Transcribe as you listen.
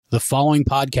The following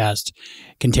podcast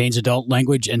contains adult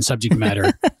language and subject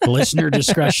matter. Listener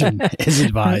discretion is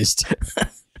advised.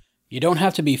 You don't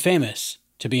have to be famous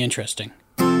to be interesting.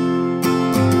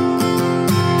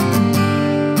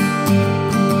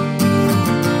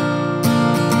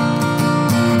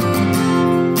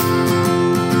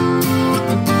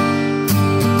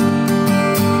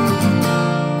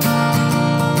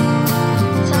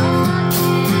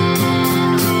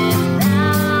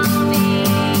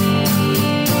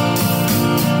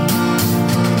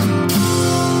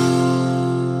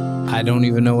 I don't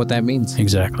even know what that means.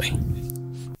 Exactly.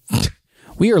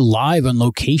 We are live on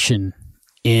location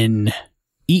in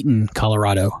Eaton,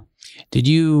 Colorado. Did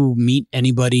you meet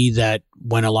anybody that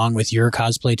went along with your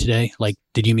cosplay today? Like,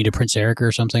 did you meet a Prince Eric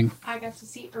or something? I got to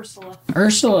see Ursula.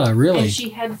 Ursula, really? And she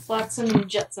had Flotsam and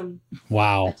Jetsam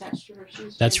attached to her.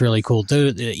 That's really cool.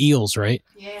 The eels, right?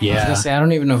 Yeah. I was gonna say, I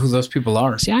don't even know who those people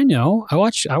are. See, I know. I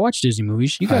watch Disney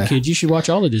movies. You got kids. You should watch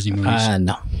all the Disney movies.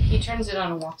 No. He turns it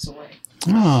on and walks away.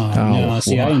 Oh, no.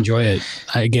 See, wow. I enjoy it.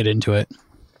 I get into it.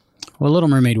 Well, Little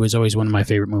Mermaid was always one of my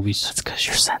favorite movies. That's because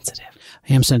you're sensitive.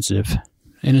 I am sensitive.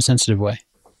 In a sensitive way.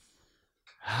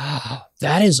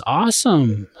 That is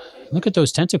awesome. Look at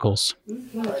those tentacles.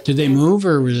 Did they move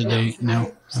or did they?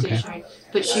 No. Okay. Stationary.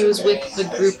 But she was with the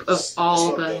group of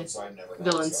all the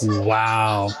villains.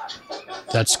 Wow.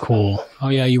 That's cool. Oh,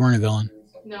 yeah, you weren't a villain.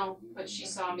 No, but she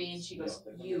saw me and she goes,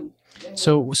 "You."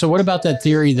 So what about that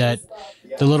theory that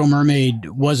the Little Mermaid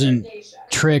wasn't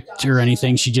tricked or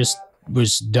anything? She just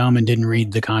was dumb and didn't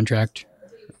read the contract.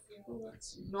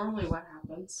 That's normally what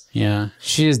happens. Yeah.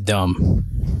 She is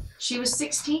dumb. She was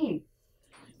 16.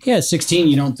 Yeah, at 16,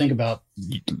 you don't think about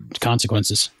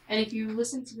consequences. And if you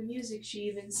listen to the music, she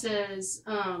even says,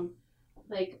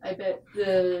 I bet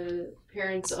the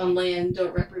parents on land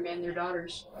don't reprimand their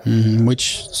daughters. Mm-hmm,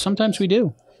 which sometimes we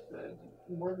do.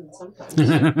 More than sometimes.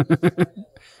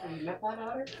 Have you met that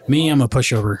daughter? Me, I'm a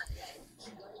pushover.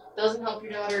 Doesn't help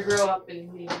your daughter grow up in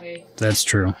any way. That's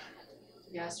true.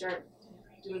 Yeah, start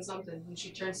doing something. When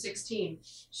she turns 16,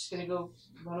 she's going to go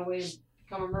run away and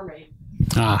become a mermaid.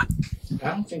 Ah. I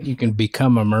don't think you can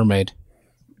become a mermaid.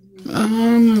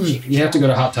 You have to go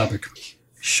to Hot Topic.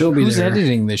 She'll be Who's there.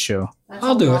 editing this show? That's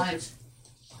I'll do live.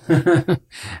 it.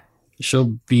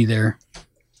 She'll be there.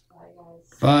 Bye,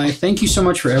 guys. Bye. Thank you so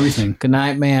much for everything. Good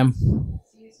night, ma'am.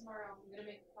 See you tomorrow. I'm going to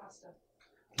make pasta.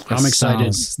 I'm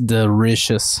excited. Sounds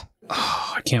delicious.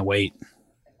 Oh, I can't wait.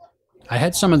 I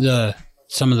had some of the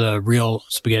real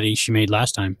spaghetti she made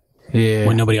last time Yeah.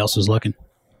 when nobody else was looking.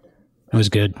 It was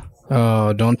good.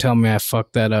 Oh, don't tell me I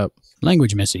fucked that up.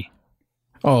 Language missy.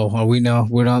 Oh, we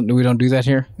don't do that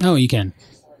here? No, you can.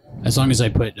 As long as I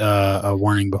put a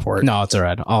warning before it. No, it's all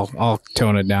right. I'll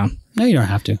tone it down. No, you don't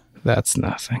have to. That's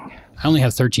nothing. I only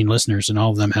have 13 listeners, and all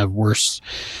of them have worse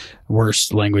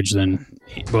language than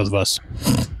both of us.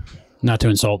 Not to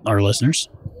insult our listeners,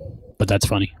 but that's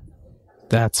funny.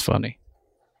 That's funny.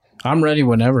 I'm ready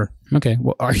whenever. Okay.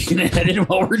 Well, are you going to edit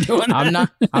while we're doing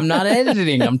that? I'm not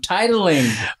editing. I'm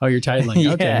titling. Oh, you're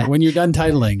titling. Okay. Yeah. When you're done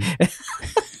titling.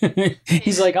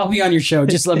 He's like, I'll be on your show.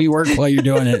 Just let me work while you're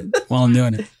doing it, while I'm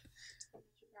doing it.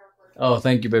 Oh,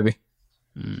 thank you, baby.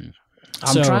 I'm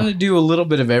So- trying to do a little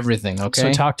bit of everything, okay?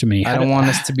 So talk to me. I don't want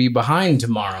us to be behind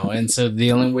tomorrow. And so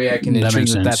the only way I can That ensure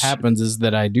makes that sense. happens is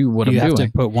that I do what You I'm have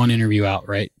doing. to put one interview out,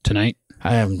 right? Tonight?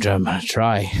 I'm going to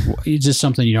try. It's just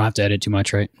something you don't have to edit too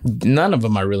much, right? None of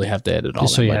them I really have to edit all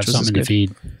Just so that you much, have which is something to good.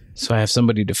 feed. So I have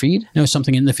somebody to feed? No,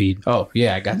 something in the feed. Oh,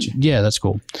 yeah, I got you. Yeah, that's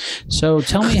cool. So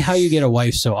tell me how you get a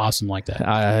wife so awesome like that.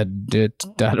 I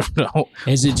don't know.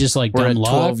 Is it just like We're dumb at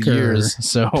luck 12 or- years.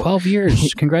 So 12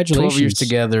 years. Congratulations. 12 years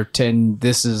together. 10.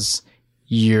 This is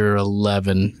year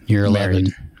 11. You're 11.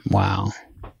 married. Wow.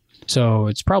 So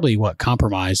it's probably what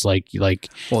compromise like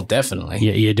Well, definitely.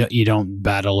 you don't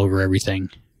battle over everything.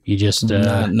 You just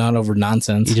Not over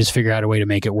nonsense. you just figure out a way to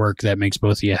make it work that makes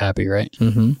both of you happy, right?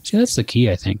 Mm-hmm. See, that's the key,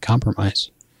 I think.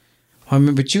 Compromise. I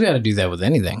mean, but you got to do that with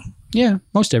anything. Yeah,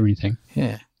 most everything.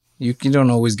 Yeah. You don't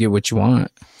always get what you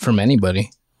want from anybody.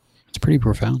 It's pretty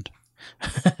profound. I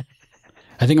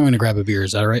think I'm going to grab a beer.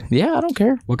 Is that all right? Yeah, I don't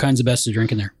care. What kind's the best to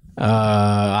drink in there?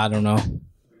 I don't know.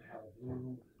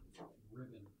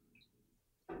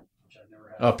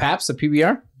 Oh, Pabst, the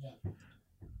PBR?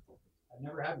 I've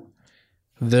never had one.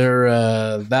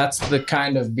 That's the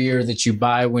kind of beer that you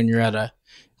buy when you're at a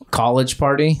college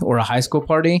party or a high school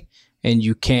party and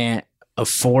you can't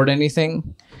afford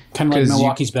anything. Kind of like 'Cause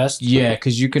Milwaukee's Best? Yeah,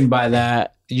 because you can buy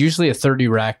that. Usually a 30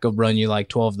 rack will run you like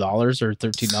 $12 or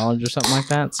 $13 or something like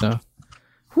that. So,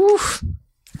 whew.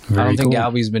 I don't think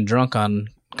Albie's been drunk on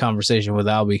conversation with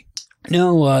Albie.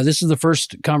 No, this is the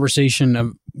first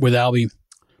conversation with Albie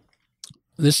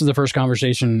This is the first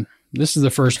conversation. This is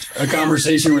the first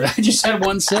conversation where I just had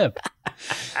one sip.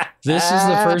 This is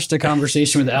the first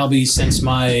conversation with Albie since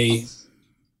my.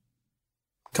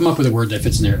 Come up with a word that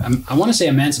fits in there. I want to say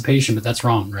emancipation, but that's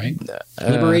wrong, right?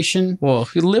 Liberation. Well,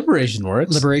 liberation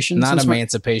works. Liberation, not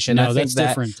emancipation. No, that's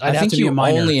different. I think you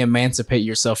only emancipate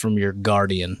yourself from your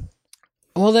guardian.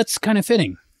 Well, that's kind of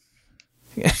fitting.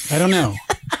 I don't know.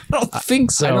 I don't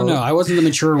think so. I don't know. I wasn't the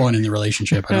mature one in the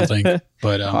relationship, I don't think.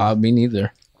 But me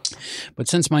neither. But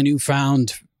since my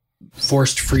newfound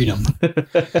forced freedom.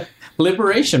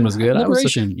 Liberation was good.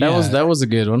 Liberation. That was a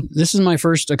good one. This is my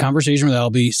first conversation with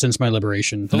Albie since my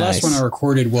liberation. The last one I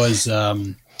recorded was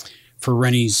for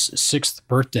Rennie's 6th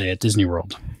birthday at Disney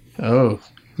World. Oh.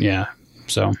 Yeah.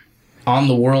 So. On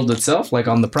the world itself? Like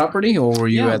on the property? Or were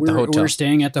you at the hotel? We were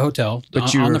staying at the hotel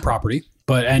on the property.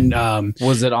 But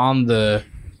was it on the...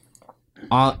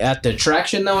 at the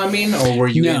attraction, though, I mean? Or were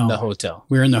you in the hotel?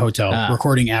 We were in the hotel,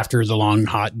 recording after the long,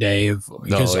 hot day.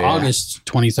 Because August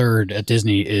 23rd at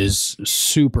Disney is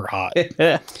super hot.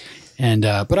 And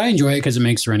but I enjoy it because it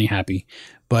makes Rennie happy.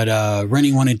 But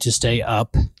Rennie wanted to stay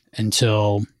up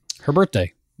until her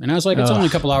birthday. And I was like, it's only a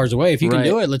couple hours away. If you can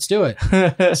do it, let's do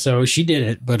it. So she did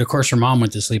it. But, of course, her mom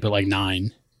went to sleep at like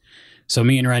 9. So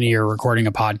me and Rennie are recording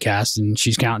a podcast, and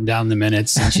she's counting down the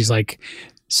minutes. And she's like...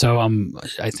 So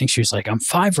I think she was like, I'm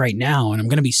 5 right now, and I'm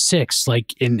going to be 6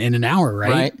 like in an hour,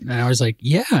 right? And I was like,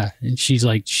 yeah. And she's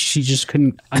like, she just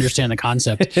couldn't understand the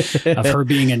concept of her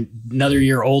being another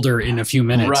year older in a few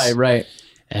minutes. Right.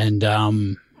 And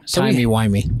so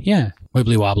timey-wimey. Yeah.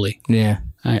 Wibbly wobbly. Yeah.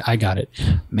 I got it.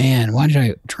 Man, why did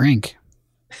I drink?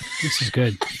 This is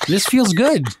good. This feels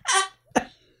good.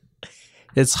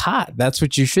 It's hot. That's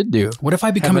what you should do. What if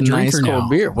I become a drinker now? Cold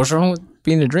beer. What's wrong with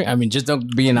being a drink? I mean, just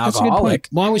don't be an alcoholic.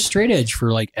 Well, I was straight edge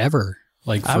for like ever.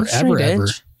 Like forever.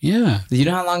 Yeah. You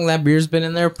know how long that beer's been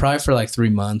in there? Probably for like 3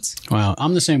 months. Wow.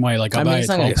 I'm the same way. Like I buy a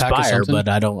 12-pack or something. But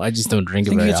I just don't drink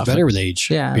it very often. I think it's better with age.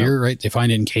 Yeah. Beer, right? They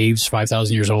find it in caves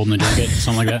 5,000 years old and they drink it.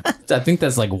 Something like that. I think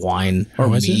that's like wine or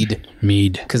mead.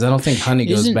 Mead. Because I don't think honey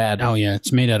goes bad. Oh, yeah.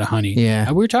 It's made out of honey.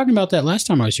 Yeah. We were talking about that last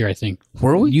time I was here, I think.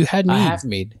 Were we? You had mead. I have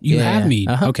mead. You have mead.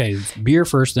 Uh-huh. Okay. Beer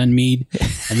first, then mead.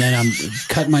 And then I'm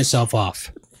cutting myself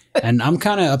off. And I'm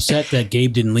kind of upset that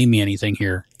Gabe didn't leave me anything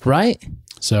here. Right.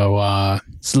 So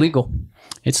it's legal.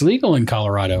 It's legal in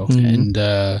Colorado, and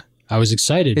I was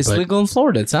excited. It's legal in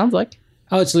Florida, it sounds like.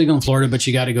 Oh, it's legal in Florida, but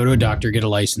you got to go to a doctor, get a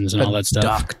license, and all that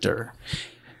stuff.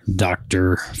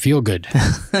 Doctor, feel good.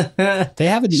 They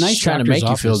have a nice trying to make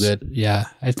office. You feel good. Yeah,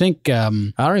 I think. I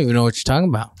don't even know what you're talking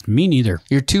about. Me neither.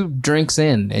 You're 2 drinks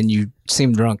in, and you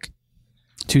seem drunk.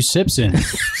 2 sips in.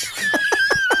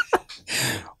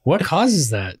 What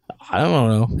causes that? I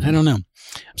don't know.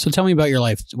 So tell me about your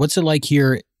life. What's it like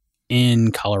here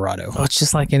in Colorado? Oh, it's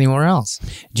just like anywhere else.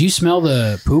 Do you smell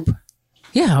the poop?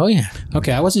 Yeah. Oh, yeah.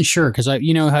 Okay, I wasn't sure because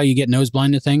you know how you get nose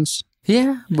blind to things?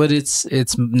 Yeah, but it's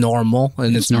normal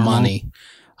and it's normal. Money.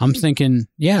 I'm thinking,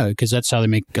 yeah, because that's how they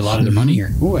make a lot of their money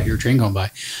here. Oh, I hear a train going by.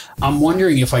 I'm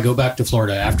wondering if I go back to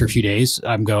Florida after a few days,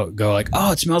 I'm go like,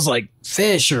 oh, it smells like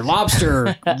fish or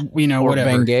lobster, or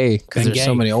whatever. Bengay, because there's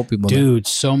so many old people. Dude,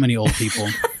 so many old people.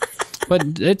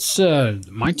 But it's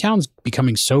my town's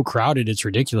becoming so crowded, it's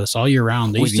ridiculous all year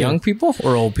round. With young people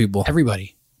or old people?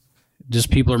 Everybody. Just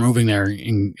people are moving there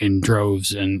in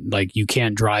droves, and like you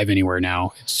can't drive anywhere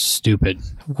now. It's stupid.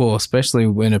 Well, especially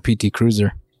in a PT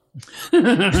Cruiser.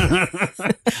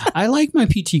 I like my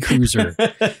PT Cruiser.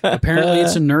 Apparently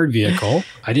it's a nerd vehicle.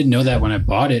 I didn't know that when I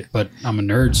bought it, but I'm a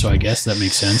nerd, so I guess that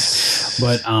makes sense.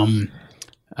 But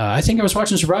I think I was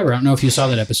watching Survivor. I don't know if you saw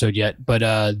that episode yet,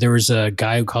 but there was a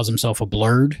guy who calls himself a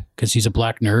blurred because he's a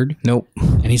black nerd. Nope.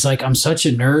 And he's like, I'm such a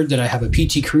nerd that I have a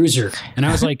PT Cruiser. And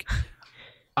I was like,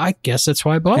 I guess that's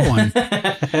why I bought one.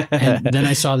 And then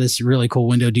I saw this really cool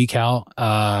window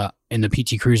decal in the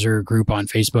PT Cruiser group on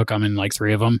Facebook. I'm in like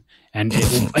 3 of them. And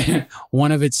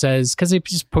one of it says, because they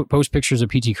just post pictures of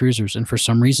PT Cruisers. And for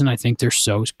some reason, I think they're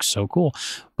so cool.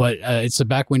 But it's a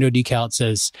back window decal. It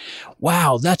says,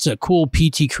 wow, that's a cool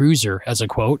PT Cruiser as a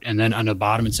quote. And then on the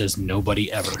bottom, it says,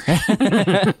 nobody ever.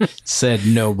 Said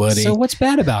nobody. So what's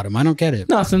bad about them? I don't get it.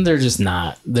 Nothing. They're just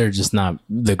not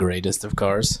the greatest of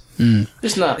cars.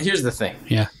 Just not. Here's the thing.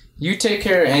 Yeah. You take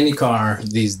care of any car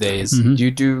these days. Mm-hmm. You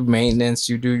do maintenance.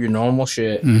 You do your normal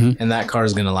shit, and that car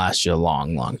is going to last you a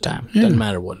long, long time. Doesn't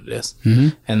matter what it is.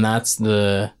 And that's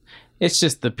it's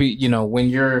just when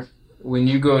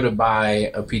you go to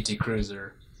buy a PT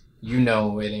Cruiser, it ain't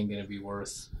going to be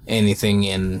worth anything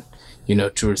in 2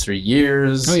 or 3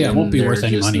 years. Oh yeah, it won't be worth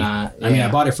any money. I mean,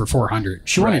 I bought it for $400.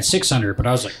 She wanted $600, but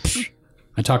I was like,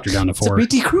 I talked her down to 4. It's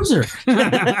a BT Cruiser.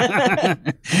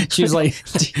 She was like,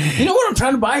 you know what I'm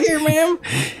trying to buy here, ma'am?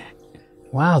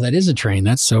 wow, that is a train.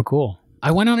 That's so cool.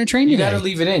 I went on a train today. You got to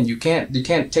leave it in. You can't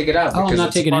take it out. Oh, I'm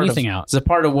not taking anything out. It's a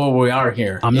part of where we are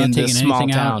here. I'm not in taking this small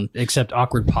anything town. out except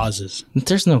awkward pauses.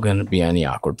 There's no going to be any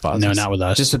awkward pauses. No, not with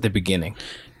us. Just at the beginning.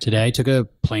 Today I took a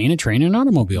plane, a train, and an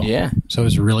automobile. Yeah. So it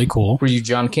was really cool. Were you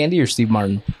John Candy or Steve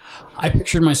Martin? I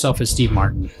pictured myself as Steve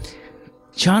Martin.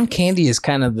 John Candy is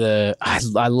kind of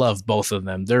I love both of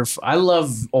them. I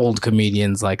love old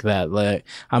comedians like that. Like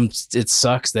it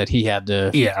sucks that he had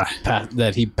to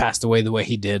that he passed away the way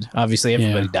he did. Obviously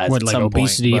everybody dies at like some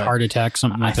obesity, point, heart attack,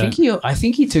 something like that. I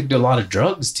think he took a lot of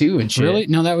drugs too and shit. Really?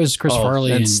 No, that was Chris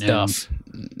Farley and stuff.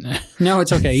 No,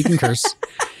 it's okay. You can curse.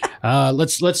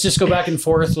 Let's just go back and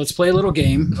forth. Let's play a little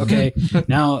game. Okay.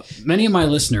 Now, many of my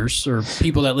listeners or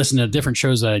people that listen to different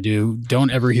shows that I do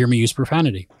don't ever hear me use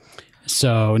profanity.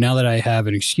 So now that I have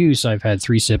an excuse, I've had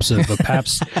 3 sips of a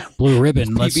Pabst Blue Ribbon.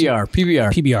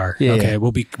 PBR. Yeah, okay, yeah.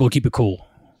 we'll keep it cool.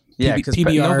 Yeah, because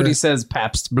PBR. nobody says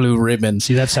Pabst Blue Ribbon.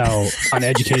 See, that's how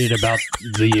uneducated about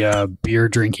the beer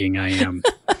drinking I am.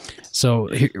 So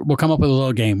we'll come up with a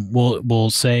little game. We'll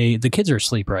say the kids are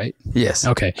asleep, right? Yes.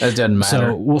 Okay. It doesn't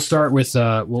matter. So we'll start with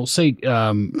we'll say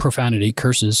profanity,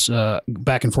 curses,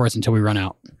 back and forth until we run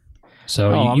out.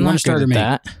 So you want to start or me?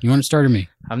 You want to start or me?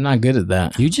 I'm not good at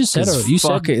that. You just said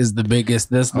fuck is the biggest.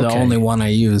 That's the only one I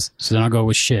use. So then I'll go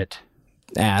with shit,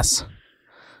 ass,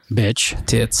 bitch,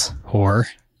 tits, whore,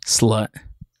 slut,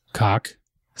 cock,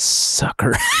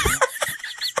 sucker.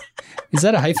 Is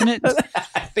that a hyphenate?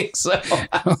 I think so.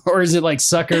 Or is it like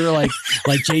sucker, like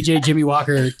JJ Jimmy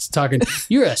Walker talking?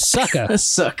 You're a sucker. A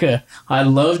sucker. I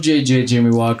love JJ Jimmy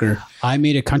Walker. I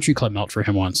made a country club melt for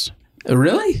him once.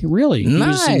 Really? Really?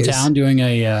 Nice. He was in town doing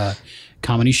a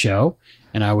comedy show,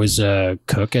 and I was a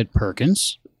cook at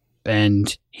Perkins,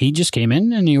 and he just came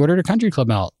in and he ordered a country club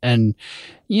melt. And,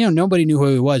 you know, nobody knew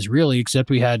who he was really,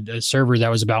 except we had a server that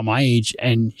was about my age,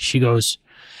 and she goes,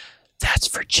 "That's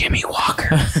for Jimmy Walker."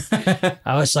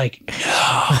 I was like,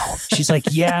 no. She's like,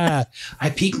 yeah. I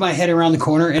peek my head around the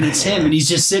corner and it's him, and he's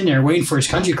just sitting there waiting for his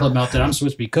country club melt that I'm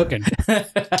supposed to be cooking.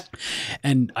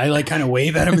 And I like kind of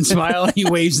wave at him and smile. He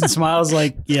waves and smiles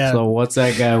like, yeah. So what's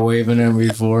that guy waving at me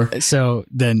for? So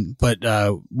then, but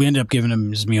we ended up giving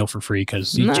him his meal for free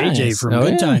because he's Nice. JJ from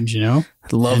Good Times, you know.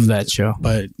 Love that show.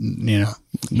 But you know,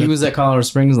 He was at Colorado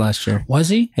Springs last year. was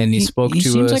he? And he spoke to us. He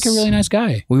seems like a really nice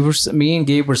guy. Me and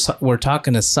Gabe were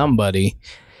talking to somebody.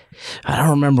 I don't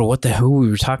remember who we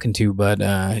were talking to,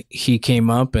 but he came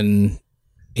up and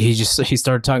he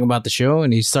started talking about the show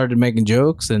and he started making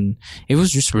jokes and it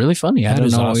was just really funny. I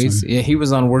don't know. Awesome. He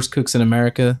was on Worst Cooks in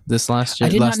America this last year. I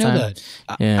did not know time. that.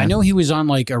 Yeah. I know he was on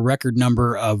like a record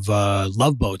number of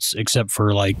Love Boats, except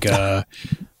for like the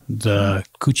Coochie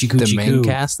Coochie The main Coo.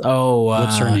 cast. Oh,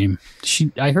 What's her name?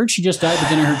 I heard she just died, but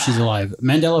then I heard she's alive.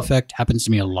 Mandela effect happens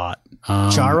to me a lot.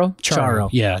 Charo.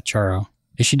 Yeah, Charo.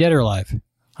 Is she dead or alive?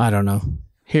 I don't know.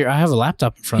 Here, I have a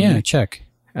laptop in front of Yeah, me. check.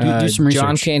 Do some research.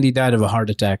 John Candy died of a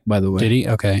heart attack, by the way. Did he?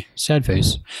 Okay. Sad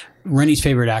face. Rennie's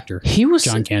favorite actor. He was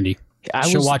John Candy.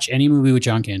 She'll watch any movie with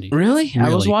John Candy. Really?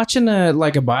 I was watching a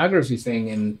biography thing,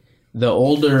 and the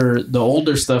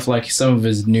older stuff, like some of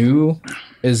his new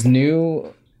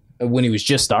when he was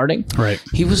just starting. Right.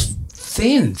 He was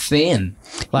thin.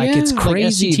 Like it's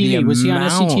crazy. Like SCTV. Was he on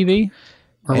SCTV?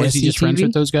 Or was he just friends SCTV?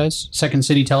 with those guys? Second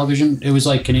City Television. It was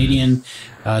like Canadian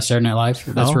Saturday Night Live.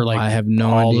 That's where like I have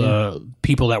no all idea. the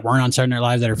people that weren't on Saturday Night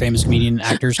Live that are famous comedian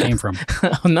actors came from.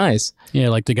 Oh, nice. Yeah,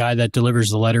 like the guy that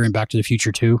delivers the letter in Back to the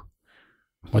Future 2.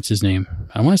 What's his name?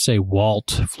 I want to say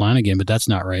Walt Flanagan, but that's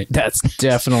not right. That's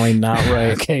definitely not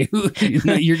right. Okay,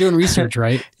 you're doing research,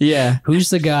 right? Yeah.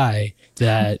 Who's the guy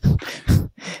that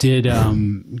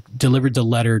delivered the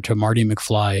letter to Marty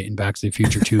McFly in Back to the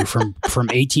Future 2 from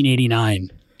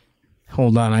 1889?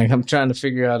 Hold on, I'm trying to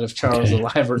figure out if Charles is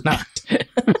alive or not.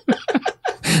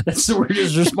 That's the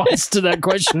weirdest response to that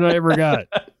question I ever got.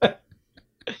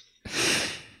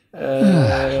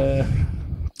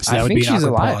 So I think she's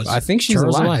alive. Pause. I think she's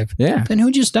Charles alive. Yeah. Then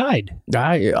who just died?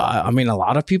 I mean, a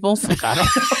lot of people. I don't.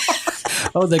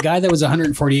 Oh, the guy that was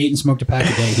 148 and smoked a pack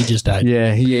a day. He just died.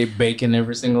 Yeah, he ate bacon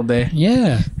every single day.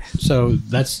 Yeah. So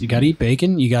you got to eat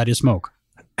bacon. You got to smoke.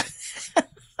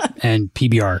 And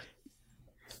PBR.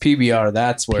 PBR,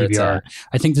 that's where it's at.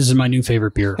 I think this is my new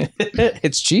favorite beer.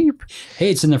 It's cheap.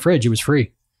 Hey, it's in the fridge. It was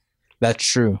free. That's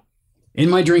true. In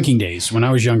my drinking days, when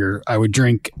I was younger, I would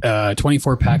drink a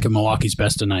 24-pack of Milwaukee's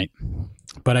Best a night.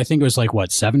 But I think it was like,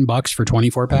 what, $7 for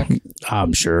 24-pack?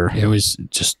 I'm sure. It was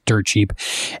just dirt cheap.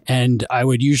 And I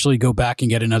would usually go back and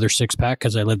get another 6-pack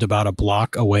because I lived about a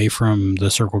block away from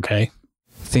the Circle K.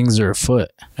 things are afoot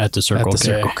at the Circle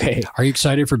K. Are you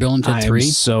excited for Bill and Ted 3? I'm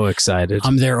so excited.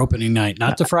 I'm there opening night.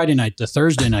 Not the Friday night, the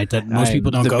Thursday night that most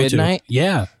people don't go midnight? to.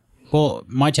 Yeah. Well,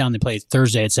 my town, they play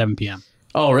Thursday at 7 p.m.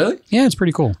 Oh, really? Yeah, it's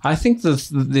pretty cool. I think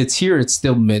it's here. It's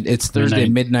still it's Thursday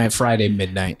midnight, Friday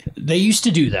midnight. They used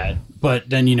to do that, but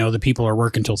then, the people are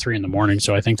working till 3 a.m.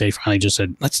 So I think they finally just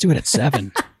said, let's do it at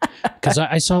 7. Because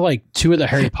I saw like 2 of the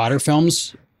Harry Potter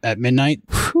films at midnight.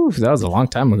 Whew, that was a long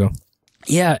time ago.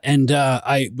 Yeah, and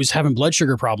I was having blood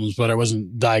sugar problems, but I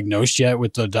wasn't diagnosed yet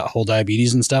with the whole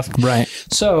diabetes and stuff. Right.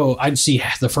 So I'd see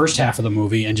the first half of the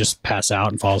movie and just pass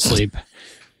out and fall asleep.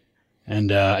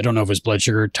 And I don't know if it was blood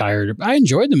sugar, tired. I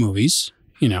enjoyed the movies.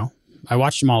 I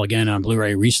watched them all again on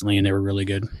Blu-ray recently, and they were really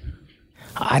good.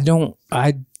 I don't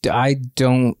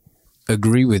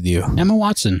agree with you. Emma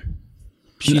Watson.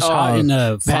 She's hot in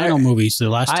the final movies, the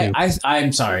last 2.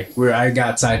 I'm sorry. I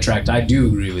got sidetracked. I do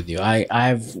agree with you.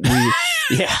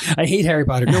 Yeah. I hate Harry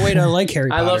Potter. No, wait, I like Harry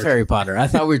Potter. I love Harry Potter. I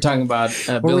thought we were talking about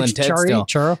Bill and Ted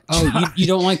still. Oh, you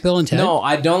don't like Bill and Ted? No,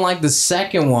 I don't like the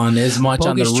second one as much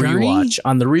on the rewatch.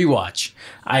 On the rewatch,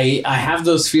 I have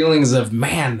those feelings of,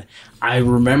 man, I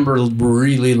remember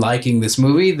really liking this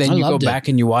movie. Then you go back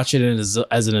and you watch it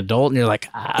as an adult, and you're like,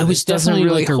 it was definitely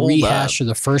really like a rehash of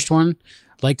the first one.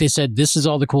 Like they said, this is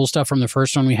all the cool stuff from the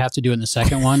first one. We have to do it in the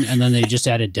second one. And then they just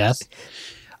added death.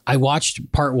 I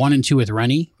watched part 1 and 2 with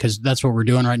Rennie because that's what we're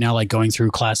doing right now, like going through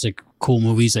classic cool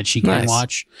movies that she can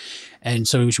watch. And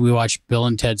so we watched Bill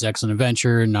and Ted's Excellent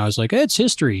Adventure. And I was like, it's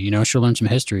history. She'll learn some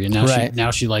history. And now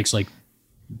she likes like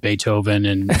Beethoven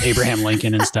and Abraham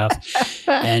Lincoln and stuff.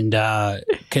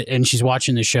 And she's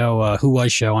watching the show, Who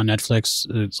Was Show on Netflix.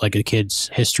 It's like a kid's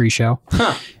history show.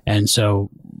 Huh. And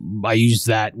so I used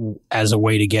that as a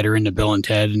way to get her into Bill and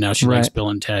Ted, and now she likes Bill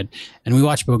and Ted. And we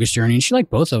watched Bogus Journey, and she liked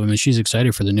both of them, and she's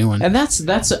excited for the new one. And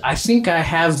that's I think I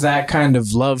have that kind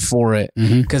of love for it,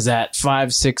 because at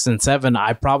 5, 6, and 7,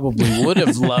 I probably would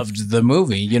have loved the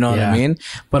movie. You know what I mean?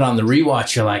 But on the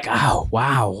rewatch, you're like, oh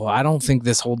wow, I don't think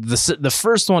the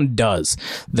first one does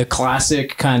the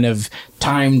classic kind of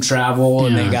time travel,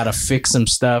 and they got to fix some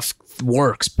stuff.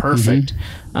 Works perfect,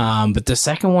 but the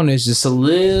second one is just a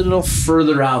little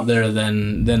further out there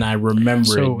than I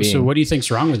remember it being. So what do you think's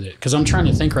wrong with it? Because I'm trying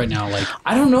to think right now. Like,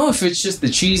 I don't know if it's just the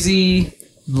cheesy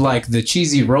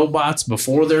robots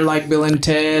before they're like Bill and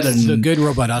Ted, and the good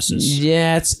robot-usses.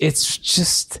 Yeah, it's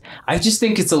just, I just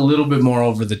think it's a little bit more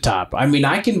over the top. I mean,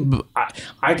 I can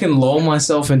lull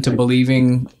myself into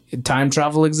believing time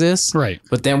travel exists, right?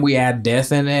 But then we add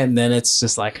death in it, and then it's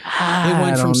just like, it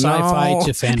went from sci-fi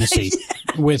to fantasy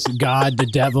with God, the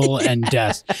devil, and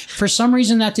death. For some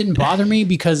reason, that didn't bother me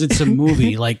because it's a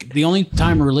movie. Like, the only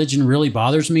time religion really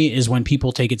bothers me is when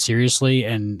people take it seriously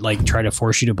and like try to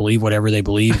force you to believe whatever they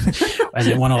believe, and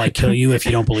they want to like kill you if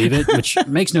you don't believe it, which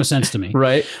makes no sense to me.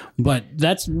 Right. But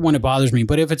that's when it bothers me.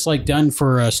 But if it's like done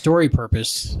for a story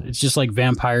purpose, it's just like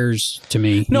vampires to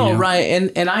me. No,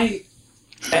 right. And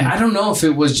I don't know if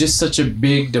it was just such a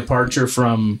big departure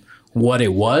from what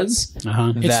it was it's the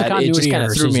continuity it just kind of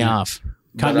errors, through me off.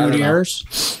 Continuity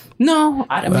errors? No,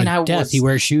 I mean, death. He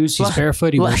wears shoes. He's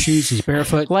barefoot. He wears shoes. He's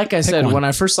barefoot. Like I said, when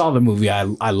I first saw the movie, I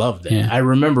loved it. Yeah. I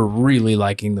remember really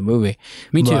liking the movie.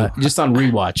 Me too. Just on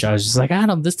rewatch, I was just like,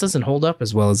 this doesn't hold up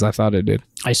as well as I thought it did.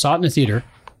 I saw it in the theater.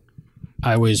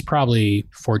 I was probably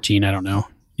 14. I don't know.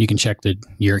 You can check the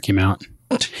year it came out.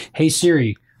 Hey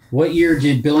Siri, what year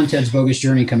did Bill and Ted's Bogus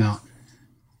Journey come out?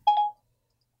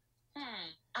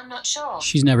 I'm not sure.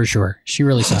 She's never sure. She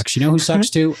really sucks. You know who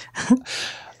sucks too?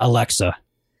 Alexa.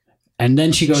 And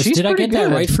then she goes, did I get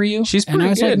that right for you? She's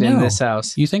pretty good in this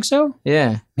house. You think so?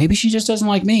 Yeah. Maybe she just doesn't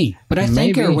like me. But I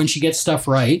thank her when she gets stuff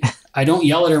right. I don't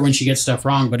yell at her when she gets stuff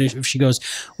wrong. But if she goes,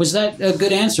 was that a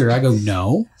good answer? I go,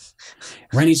 no.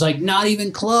 Rennie's like, not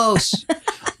even close.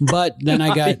 But then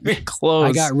I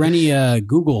got Rennie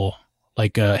Google,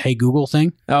 like a Hey Google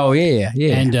thing. Oh, yeah.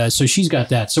 And so she's got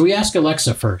that. So we ask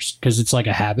Alexa first because it's like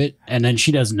a habit. And then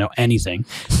she doesn't know anything.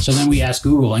 So then we ask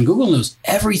Google. And Google knows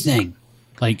everything.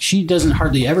 Like, she doesn't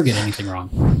hardly ever get anything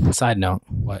wrong. Side note.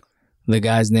 What? The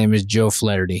guy's name is Joe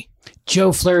Flaherty.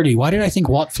 Joe Flaherty. Why did I think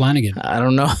Walt Flanagan? I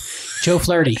don't know. Joe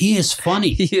Flaherty. He is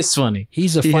funny. He is funny.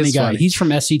 He's a funny guy. He's from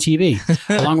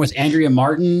SCTV, along with Andrea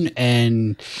Martin.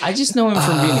 And I just know him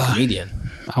from being a comedian.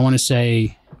 I want to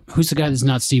say, who's the guy that's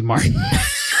not Steve Martin?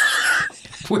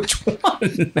 Which one?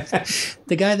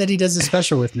 The guy that he does the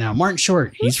special with now. Martin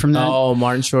Short. He's from that. Oh,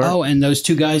 Martin Short. Oh, and those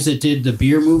two guys that did the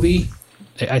beer movie.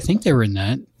 I think they were in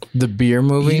that. The beer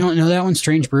movie? You don't know that one?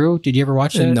 Strange Brew? Did you ever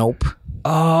watch that? Nope.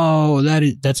 Oh,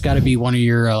 that's got to be one of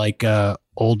your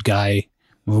old guy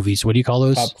movies. What do you call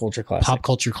those? Pop culture classic. Pop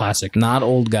culture classic. Not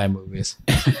old guy movies.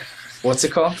 What's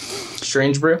it called?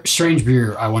 Strange Brew? Strange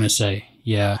Brew, I want to say.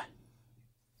 Yeah.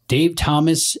 Dave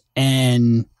Thomas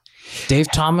and...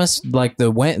 Dave Thomas, like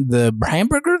the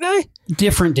hamburger guy?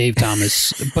 Different Dave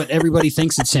Thomas, but everybody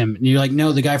thinks it's him. And you're like,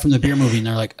 no, the guy from the beer movie. And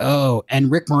they're like, oh,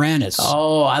 and Rick Moranis.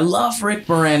 Oh, I love Rick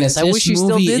Moranis. I wish he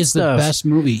still did is stuff. The best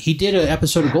movie. He did an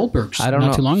episode of Goldberg's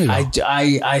not too long ago.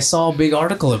 I saw a big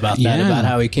article about that, about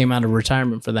how he came out of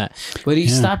retirement for that. But he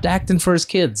stopped acting for his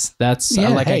kids. That's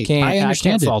I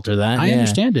can't falter that. I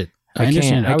understand it. I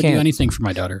understand. I would can't do anything for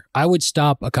my daughter. I would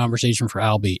stop a conversation for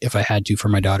Albie if I had to for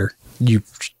my daughter.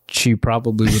 She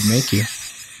probably would make you.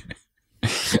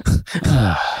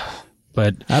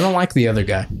 But I don't like the other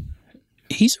guy.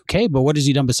 He's okay, but what has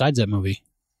he done besides that movie?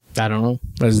 I don't know.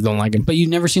 I just don't like him. But you've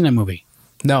never seen that movie?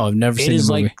 No, I've never seen the movie. It is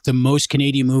like the most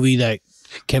Canadian movie that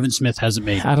Kevin Smith hasn't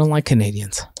made. I don't like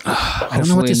Canadians. I don't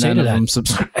know what to say to that.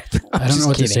 I don't know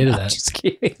what to say to that. Just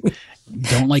kidding.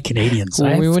 Don't like Canadians.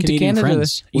 When we went to Canada,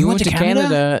 we went to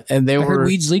Canada, and I heard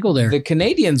weed's legal there. The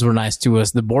Canadians were nice to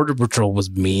us. The Border Patrol was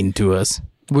mean to us,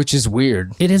 which is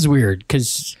weird. It is weird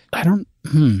because I don't.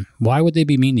 Why would they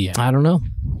be mean to you? I don't know.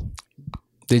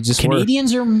 They just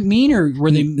Canadians are mean, or were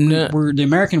they? Were the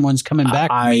American ones coming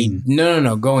back mean?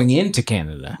 No. Going into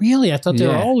Canada. Really, I thought they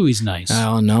were always nice. I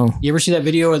don't know. You ever see that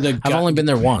video of the? I've only been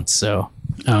there once, so.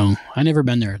 Oh, I never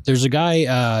been there. There's a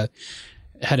guy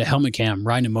had a helmet cam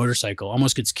riding a motorcycle,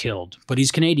 almost gets killed, but he's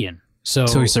Canadian. So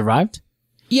he survived?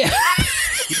 Yeah.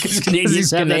 Because Canadians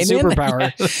have that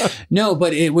superpower. No,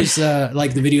 but it was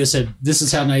like the video said, this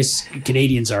is how nice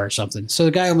Canadians are or something. So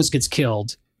the guy almost gets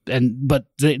killed. But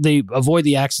they avoid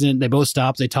the accident. They both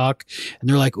stop. They talk, and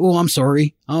they're like, "Oh, I'm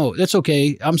sorry. Oh, that's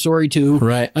okay. I'm sorry too.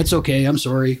 Right? That's okay. I'm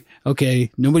sorry.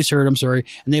 Okay, nobody's hurt. I'm sorry."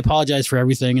 And they apologize for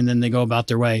everything, and then they go about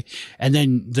their way. And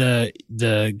then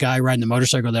the guy riding the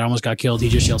motorcycle that almost got killed, he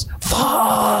just yells,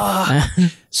 "Fuck!"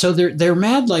 So they're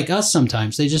mad like us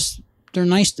sometimes. They're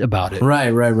nice about it.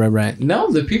 Right.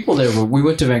 No, the people there we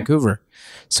went to Vancouver,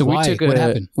 so what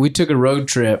happened? We took a road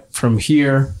trip from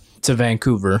here to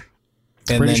Vancouver.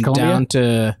 And British then Columbia? down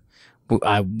to,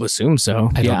 I assume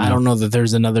so. I don't know that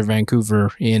there's another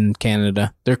Vancouver in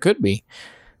Canada. There could be.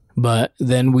 But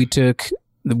then we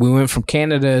went from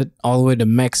Canada all the way to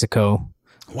Mexico.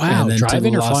 Wow, and then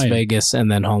driving to or Las flying? Vegas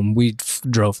and then home. We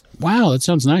drove. Wow, that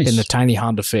sounds nice. In the tiny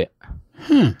Honda Fit.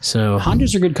 So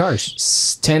Hondas are good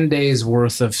cars. 10 days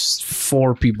worth of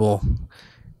 4 people.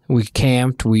 We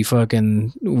camped. We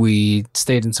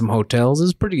stayed in some hotels.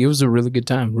 It was a really good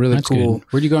time. Really That's cool. Good.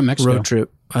 Where'd you go in Mexico? Road trip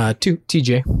to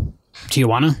TJ.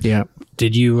 Tijuana? Yeah.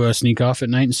 Did you sneak off at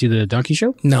night and see the donkey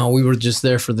show? No, we were just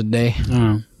there for the day.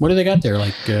 What do they got there?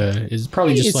 Like, it's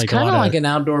probably just like kind of like an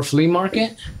outdoor flea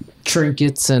market.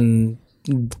 Trinkets and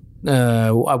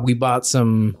we bought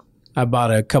some. I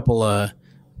bought a couple of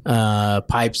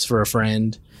pipes for a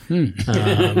friend.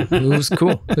 It was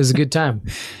cool. It was a good time.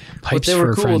 But they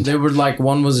were cool. They were like,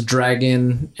 one was a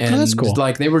dragon, and that's cool.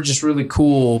 Like they were just really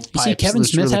cool pipes. You see, Kevin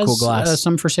Smith really has cool glass.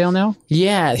 Some for sale now.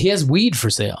 Yeah, he has weed for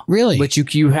sale. Really? But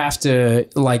you have to,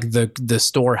 like, the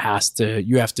store has to.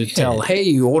 You have to tell, hey,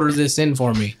 you order this in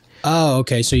for me. Oh,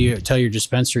 okay. So you tell your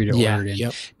dispensary to order it in.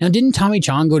 Yep. Now, didn't Tommy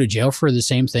Chong go to jail for the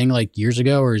same thing like years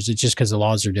ago, or is it just because the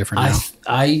laws are different now?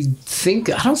 I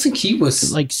don't think he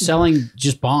was like selling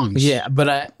just bongs. Yeah,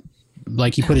 but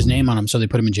like he put his name on them, so they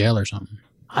put him in jail or something.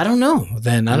 I don't know.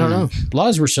 Then I don't know.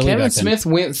 Laws were silly. Kevin Smith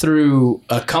went through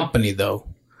a company though.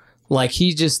 Like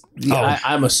he just,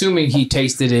 I'm assuming he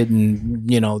tasted it and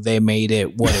they made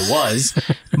it what it was.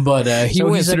 But he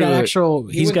went through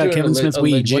He's got Kevin Smith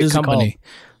weed. What is company?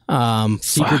 It called?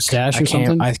 Secret Stash or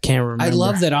something? I can't remember. I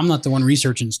love that I'm not the one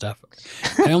researching stuff.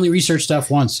 I only researched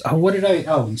stuff once. Oh, what did I?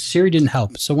 Oh, Siri didn't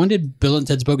help. So when did Bill and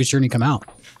Ted's Bogus Journey come out?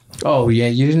 Oh yeah,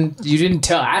 you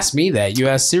didn't ask me that. You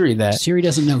asked Siri that. Siri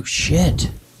doesn't know shit.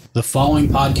 The following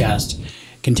podcast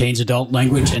contains adult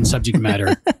language and subject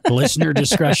matter. Listener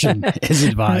discretion is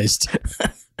advised.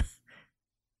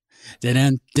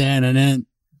 Dun-dun-dun-dun-dun.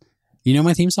 You know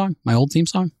my theme song? My old theme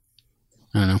song?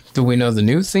 I don't know. Do we know the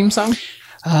new theme song?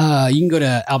 You can go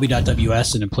to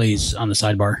albie.ws and it plays on the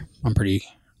sidebar. I'm pretty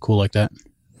cool like that.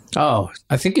 Oh,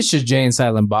 I think it's just Jay and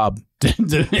Silent Bob.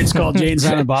 It's called Jay and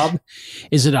Silent Bob.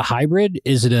 Is it a hybrid?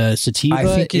 Is it a sativa? I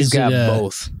think he's got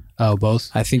both. Oh, both?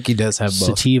 I think he does have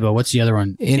both. Sativa. What's the other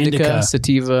one? Indica,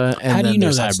 sativa, and how do you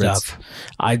know that hybrids. stuff?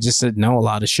 I just know a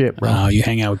lot of shit, bro. Oh, you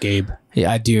hang out with Gabe.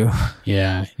 Yeah, I do.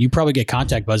 Yeah. You probably get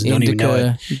contact buzz and don't even know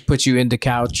it. Put you into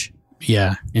couch.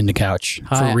 Yeah, in the couch.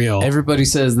 For real. Everybody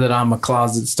says that I'm a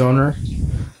closet stoner.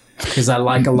 because I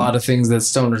like a lot of things that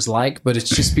stoners like, but it's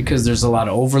just because there's a lot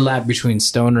of overlap between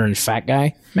stoner and fat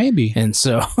guy. Maybe. And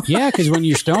so... Yeah, because when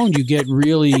you're stoned, you get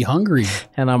really hungry.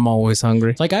 And I'm always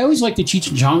hungry. Like, I always liked the Cheech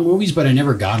and Chong movies, but I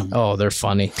never got them. Oh, they're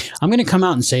funny. I'm going to come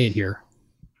out and say it here.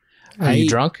 Are you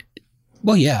drunk?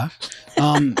 Well, yeah.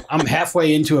 I'm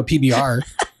halfway into a PBR.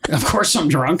 Of course I'm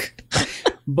drunk.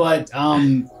 But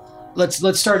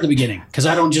let's start at the beginning, because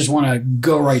I don't just want to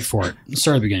go right for it. Let's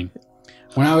start at the beginning.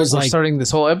 When I was starting this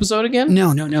whole episode again?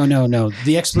 No.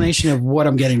 The explanation of what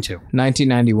I'm getting to.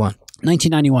 1991.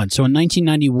 1991. So in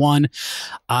 1991,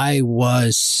 I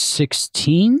was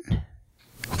 16.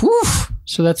 Whew.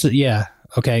 So that's it. Yeah.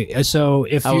 Okay. So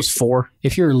if I was 4.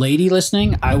 If you're a lady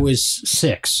listening, I was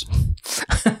 6.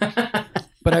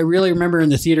 But I really remember in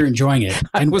the theater enjoying it.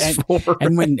 I was 4.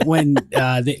 And when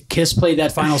the Kiss played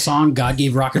that final song, "God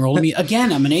Gave Rock and Roll to Me."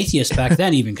 Again, I'm an atheist back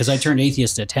then, even, because I turned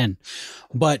atheist at 10.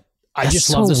 But I just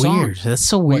love the song. Weird. That's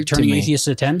so weird to me. Turning atheist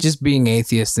at 10? Just being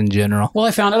atheist in general. Well,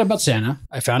 I found out about Santa.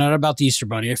 I found out about the Easter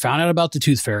Bunny. I found out about the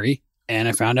Tooth Fairy. And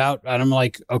I found out, and I'm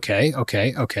like, okay.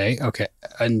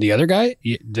 And the other guy,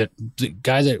 the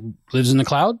guy that lives in the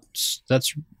clouds,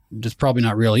 that's probably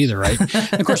not real either, right?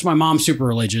 And of course, my mom's super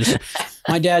religious.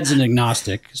 My dad's an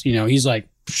agnostic. You know, he's like,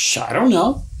 I don't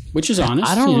know, which is honest.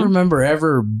 I don't remember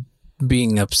ever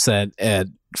being upset at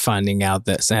finding out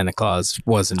that Santa Claus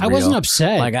wasn't real. I wasn't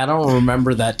upset. Like, I don't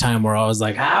remember that time where I was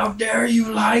like, how dare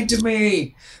you lie to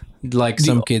me? Like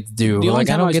some kids do. The only like,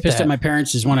 time I was pissed that. at my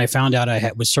parents is when I found out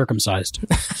I was circumcised.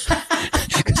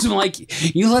 Because I'm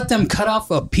like, you let them cut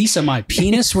off a piece of my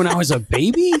penis when I was a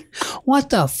baby? What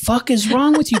the fuck is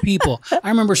wrong with you people? I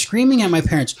remember screaming at my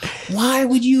parents, why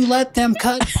would you let them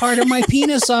cut part of my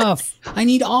penis off? I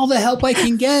need all the help I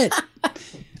can get.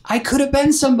 I could have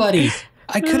been somebody.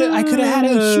 I could have had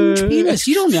a huge penis.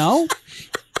 You don't know.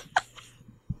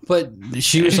 But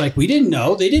she was like, we didn't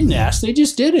know. They didn't ask. They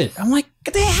just did it. I'm like,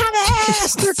 they had to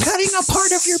ask. They're cutting a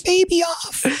part of your baby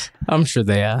off. I'm sure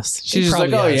they asked. She's just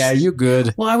like, asked. Yeah, you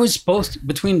good. Well, I was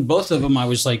between both of them, I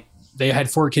was like, they had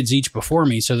 4 kids each before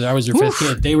me. So I was their 5th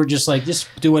kid. They were just like, just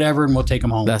do whatever and we'll take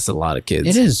them home. That's a lot of kids.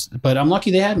 It is. But I'm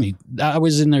lucky they had me. I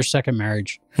was in their second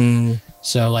marriage.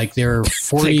 So like they're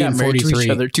 40 they got and married 43. to each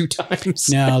other 2 times.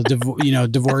 No,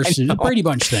 divorce, the Brady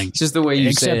Bunch thing. It's just the way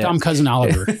you say it. Except I'm cousin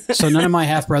Oliver. So none of my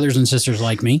half brothers and sisters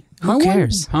like me. Who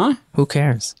cares? Huh? Who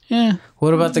cares? Yeah.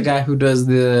 What about the guy who does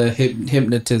the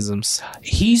hypnotisms?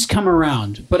 He's come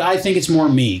around, but I think it's more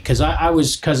me, because I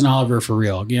was cousin Oliver for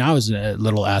real. You know, I was a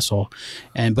little asshole,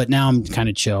 but now I'm kind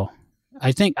of chill.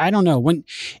 I don't know, when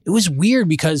it was weird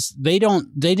because they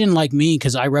didn't like me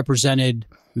because I represented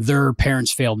their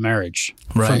parents' failed marriage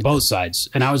from both sides.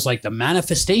 And I was like the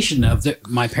manifestation of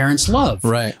my parents' love,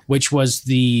 right? Which was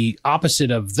the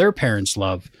opposite of their parents'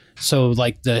 love. So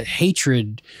like the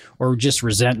hatred or just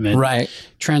resentment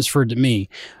transferred to me.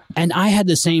 And I had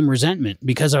the same resentment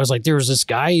because I was like, there was this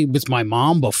guy with my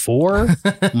mom before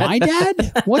my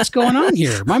dad. What's going on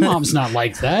here? My mom's not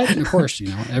like that. And of course,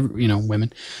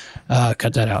 women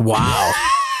cut that out. Wow.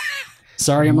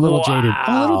 Sorry, I'm a little jaded.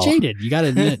 I'm a little jaded. You got to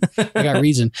admit, I got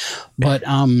reason. But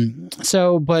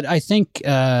but I think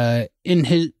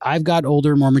I've got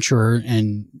older, more mature,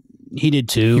 and he did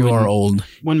too. You are old.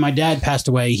 When my dad passed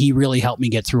away, he really helped me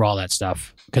get through all that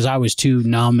stuff because I was too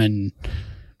numb, and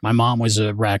my mom was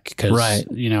a wreck. Because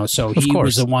so he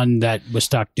was the one that was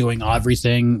stuck doing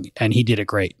everything, and he did it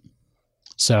great.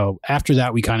 So after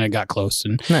that, we kind of got close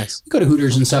and nice. Go to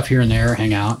Hooters and stuff here and there,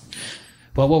 hang out.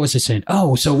 But what was I saying?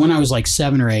 Oh, so when I was like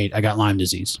 7 or 8, I got Lyme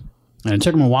disease. And it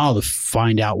took them a while to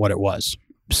find out what it was.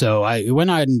 So I went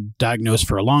out and diagnosed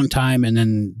for a long time, and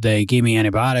then they gave me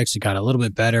antibiotics. It got a little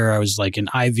bit better. I was like in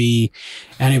IV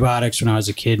antibiotics when I was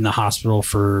a kid in the hospital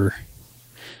for,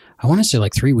 I want to say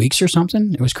like 3 weeks or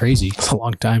something. It was crazy. It's a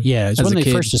long time. Yeah, it was when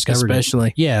they first discovered especially.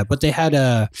 it. Yeah, but they had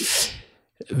a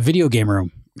video game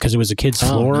room because it was a kid's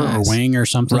floor or wing or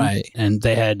something. Right. And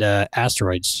they had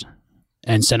asteroids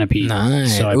and Centipede.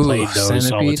 Nice. So I played those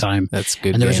Centipede? all the time. That's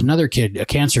good. And there was another kid, a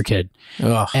cancer kid,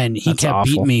 and he kept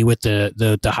beating me with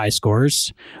the high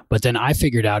scores. But then I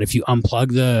figured out if you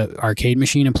unplug the arcade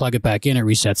machine and plug it back in, it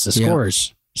resets the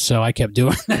scores. So I kept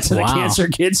doing that to the cancer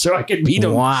kid so I could beat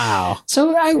him. Wow.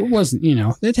 So I wasn't,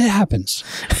 it happens.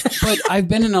 But I've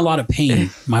been in a lot of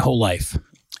pain my whole life.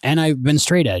 And I've been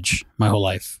straight edge my whole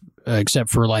life,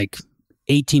 except for like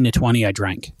 18 to 20, I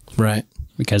drank. Right.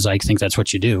 Because I think that's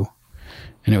what you do.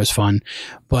 And it was fun.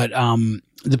 But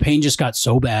the pain just got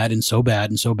so bad and so bad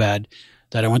and so bad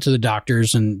that I went to the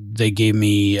doctors and they gave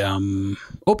me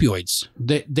opioids.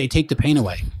 They take the pain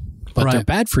away, but they're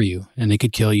bad for you and they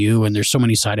could kill you. And there's so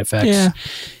many side effects. Yeah.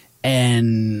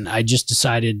 And I just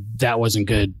decided that wasn't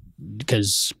good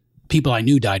because people I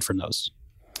knew died from those.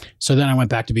 So then I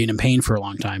went back to being in pain for a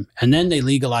long time. And then they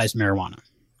legalized marijuana.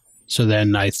 So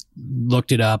then I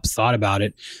looked it up, thought about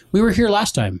it. We were here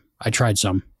last time. I tried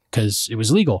some because it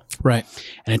was legal. Right.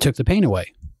 And it took the pain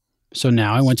away. So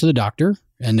now I went to the doctor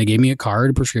and they gave me a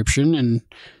card, a prescription, and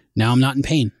now I'm not in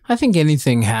pain. I think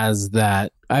anything has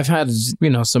that. I've had,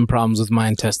 some problems with my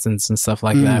intestines and stuff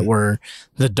like that where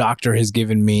the doctor has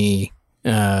given me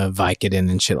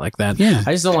Vicodin and shit like that. Yeah.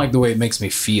 I just don't like the way it makes me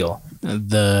feel. I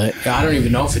don't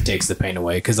even know if it takes the pain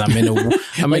away because I'm in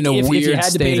a in a weird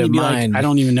state of mind. I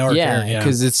don't even know. Yeah,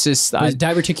 because it's just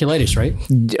diverticulitis, right?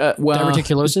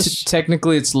 Diverticulosis.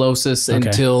 Technically, it's losis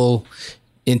until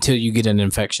you get an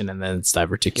infection and then it's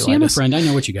diverticulitis. See, I'm a friend. I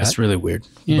know what you got. It's really weird.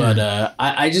 Yeah. But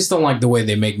I just don't like the way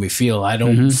they make me feel. I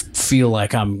don't feel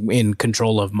like I'm in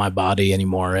control of my body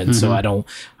anymore. And so I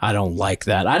don't like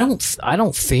that. I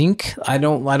don't think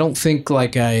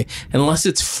like unless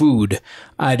it's food,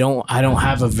 I don't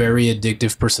have a very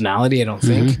addictive personality, I don't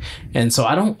think. And so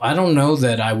I don't know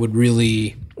that I would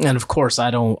really, and of course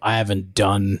I haven't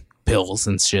done pills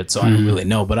and shit, so I don't really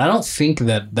know, but I don't think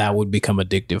that would become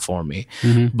addictive for me.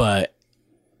 But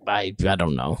I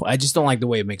don't know. I just don't like the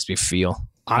way it makes me feel.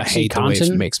 I hate the way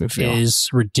it makes me feel. Is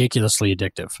ridiculously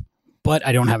addictive, but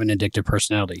I don't have an addictive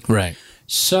personality. Right.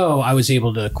 So I was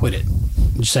able to quit it.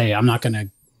 Just say I'm not going to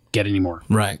get any more.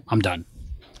 Right. I'm done.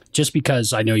 Just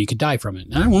because I know you could die from it.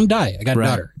 And I don't want to die. I got a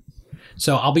daughter.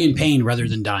 So I'll be in pain rather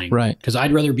than dying. Right. Because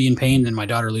I'd rather be in pain than my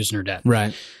daughter losing her dad.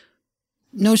 Right.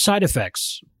 No side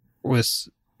effects with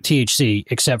THC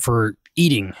except for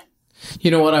eating.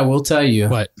 You know what? I will tell you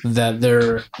that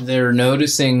they're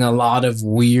noticing a lot of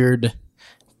weird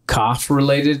cough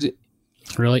related.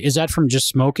 Really? Is that from just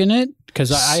smoking it?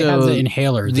 Because I have the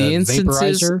inhaler, the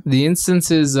vaporizer. The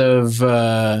instances of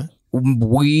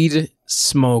weed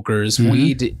smokers,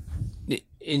 weed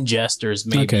ingesters,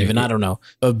 maybe even, I don't know,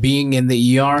 of being in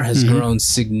the ER has grown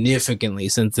significantly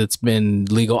since it's been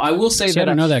legal. I will say that I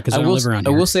don't know that because I don't live around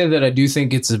here. I will say that I do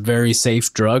think it's a very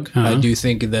safe drug. I do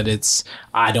think that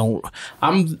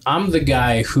I'm the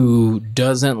guy who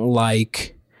doesn't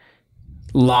like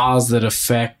laws that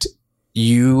affect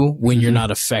you when you're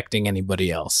not affecting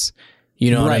anybody else. You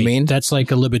know what I mean? That's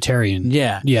like a libertarian.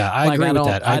 Yeah. Yeah, I agree with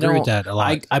that. I agree with that a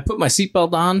lot. I put my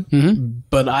seatbelt on,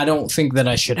 but I don't think that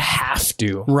I should have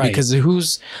to. Right. Because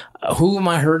who am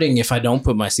I hurting if I don't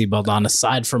put my seatbelt on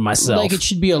aside from myself? Like it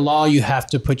should be a law you have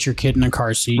to put your kid in a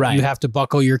car seat. Right. You have to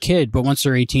buckle your kid. But once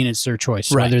they're 18, it's their choice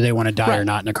whether they want to die or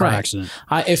not in a car accident.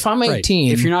 If I'm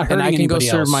 18 if you're not hurting and I can go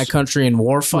serve else, my country in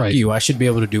war, fuck you. I should be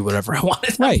able to do whatever I want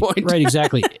at that point. Right,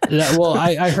 exactly. Well,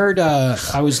 I heard,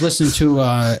 I was listening to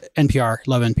NPR,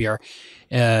 love NPR,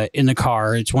 in the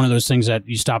car. It's one of those things that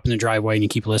you stop in the driveway and you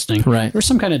keep listening. Right. There's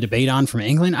some kind of debate on from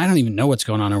England. I don't even know what's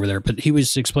going on over there, but he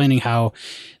was explaining how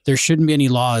there shouldn't be any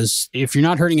laws. If you're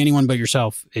not hurting anyone but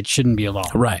yourself, it shouldn't be a law.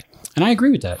 Right. And I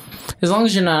agree with that. As long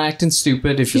as you're not acting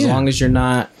stupid, as long as you're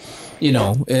not,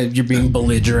 you're being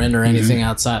belligerent or anything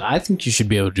outside, I think you should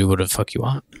be able to do whatever the fuck you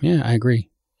want. Yeah, I agree.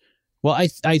 Well,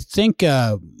 I think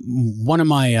one of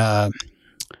my,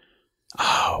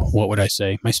 what would I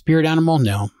say? My spirit animal?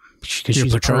 No. Because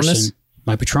she's Patronus? a person.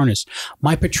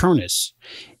 My Patronus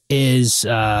is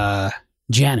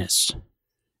Janice,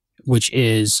 which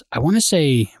is, I want to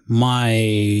say,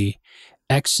 my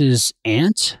ex's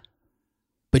aunt,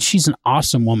 but she's an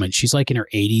awesome woman. She's like in her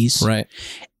 80s. Right.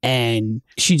 And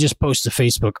she just posts to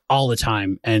Facebook all the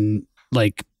time. And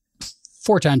like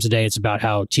 4 times a day, it's about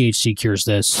how THC cures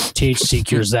this, THC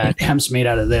cures that, hemp's made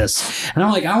out of this. And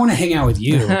I'm like, I want to hang out with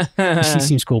you. She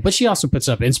seems cool. But she also puts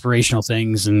up inspirational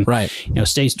things and,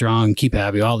 stay strong, keep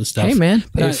happy, all this stuff. Hey, man.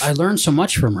 But I learned so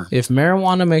much from her. If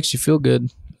marijuana makes you feel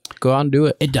good, go out and do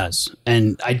it. It does.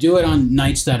 And I do it on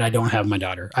nights that I don't have my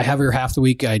daughter. I have her half the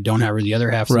week. I don't have her the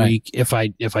other half of the week. If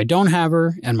I don't have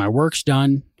her and my work's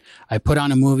done, I put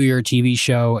on a movie or a TV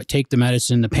show, I take the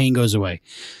medicine, the pain goes away.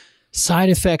 Side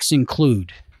effects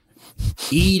include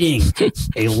eating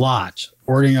a lot,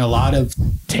 ordering a lot of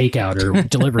takeout or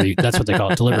delivery. That's what they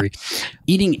call it, delivery.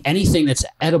 Eating anything that's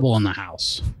edible in the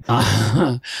house.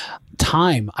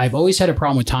 Time. I've always had a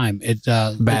problem with time.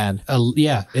 Bad.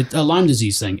 It's a Lyme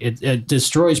disease thing. It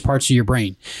destroys parts of your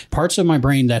brain. Parts of my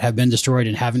brain that have been destroyed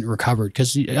and haven't recovered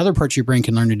because the other parts of your brain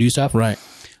can learn to do stuff. Right.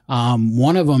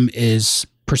 One of them is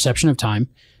perception of time.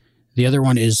 The other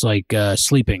one is like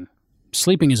sleeping.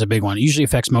 Sleeping is a big one. It usually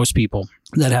affects most people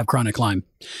that have chronic Lyme.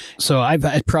 So I've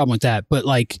had a problem with that. But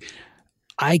like,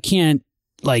 I can't,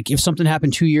 like if something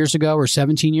happened 2 years ago or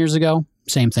 17 years ago,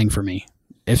 same thing for me.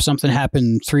 If something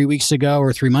happened 3 weeks ago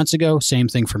or 3 months ago, same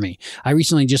thing for me. I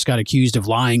recently just got accused of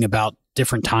lying about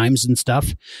different times and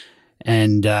stuff.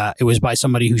 And it was by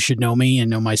somebody who should know me and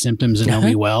know my symptoms and know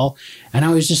me well. And I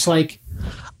was just like,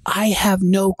 I have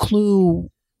no clue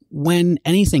when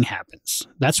anything happens.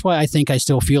 That's why I think I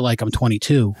still feel like I'm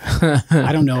 22.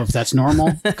 I don't know if that's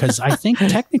normal, because I think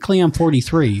technically I'm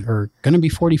 43 or going to be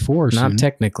 44 soon. Not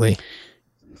technically.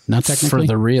 Not technically? For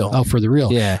the real. Oh, for the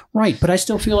real. Yeah. Right, but I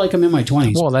still feel like I'm in my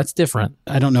 20s. Well, that's different.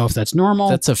 I don't know if that's normal.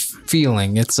 That's a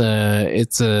feeling. It's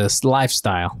a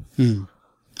lifestyle.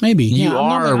 Maybe. You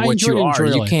are what you are.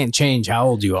 You life. can't change how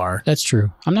old you are. That's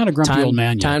true. I'm not a grumpy old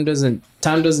man yet.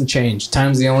 Time doesn't change.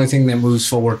 Time's the only thing that moves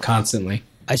forward constantly.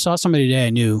 I saw somebody today I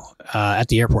knew at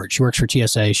the airport. She works for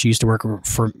TSA. She used to work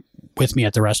with me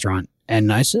at the restaurant.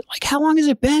 And I said, like, how long has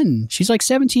it been? She's like,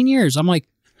 17 years. I'm like,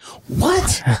 what?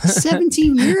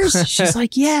 17 years? She's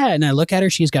like, yeah. And I look at her.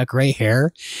 She's got gray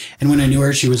hair. And when I knew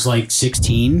her, she was like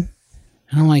 16.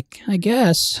 And I'm like, I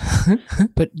guess.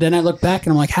 But then I look back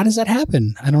and I'm like, how does that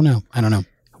happen? I don't know.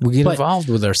 We get involved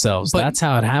with ourselves. That's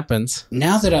how it happens.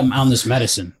 Now that I'm on this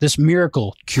medicine, this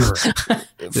miracle cure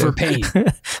for pain,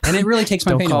 and it really takes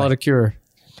my pain away. Don't call it a cure.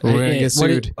 We're going to get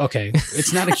sued. Okay.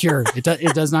 It's not a cure. It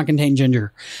does not contain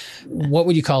ginger. What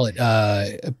would you call it?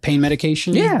 Pain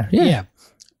medication? Yeah.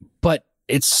 But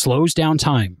it slows down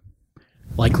time.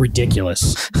 Like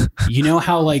ridiculous. You know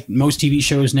how like most TV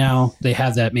shows now, they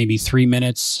have that maybe 3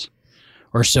 minutes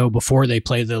or so before they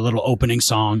play the little opening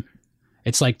song.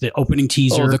 It's like the opening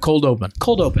teaser. Oh, the cold open.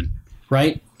 Cold open,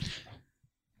 right?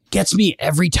 Gets me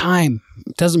every time.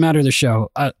 Doesn't matter the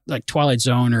show, like Twilight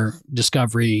Zone or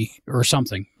Discovery or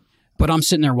something. But I'm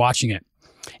sitting there watching it.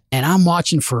 And I'm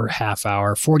watching for a half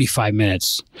hour, 45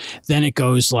 minutes. Then it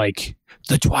goes like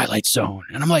the Twilight Zone.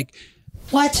 And I'm like,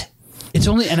 what? It's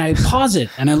only, and I pause it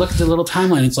and I look at the little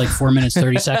timeline. It's like 4 minutes,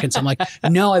 30 seconds. I'm like,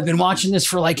 no, I've been watching this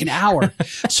for like an hour.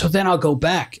 So then I'll go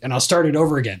back and I'll start it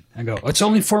over again. I go, it's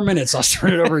only 4 minutes. I'll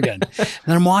start it over again.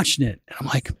 And I'm watching it and I'm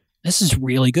like, this is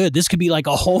really good. This could be like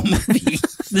a whole movie.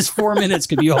 This 4 minutes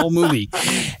could be a whole movie.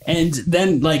 And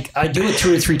then like I do it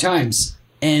 2 or 3 times.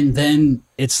 And then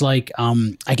it's like,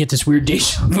 I get this weird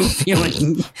deja vu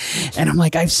feeling. And I'm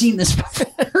like, I've seen this before.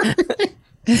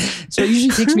 So it usually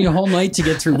takes me a whole night to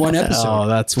get through one episode. Oh,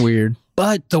 that's weird.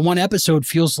 But the one episode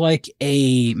feels like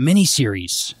a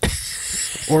miniseries.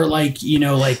 Or like, you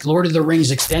know, like Lord of the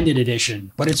Rings extended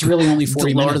edition. But it's really only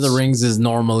 40 minutes. Lord of the Rings is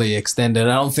normally extended.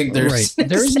 I don't think there's... Right.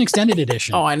 There is an extended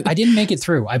edition. I didn't make it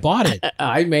through. I bought it.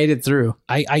 I made it through.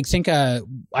 I think I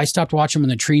stopped watching when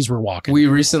the trees were walking. We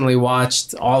recently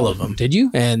watched all of them. Did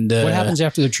you? And what happens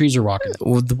after the trees are walking?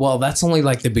 Well, that's only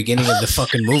like the beginning of the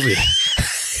fucking movie.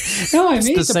 No, I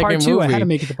made it to part 2. I had to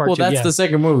make it to part 2. Well, that's the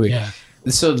second movie. Yeah.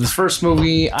 So the first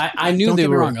movie, I knew they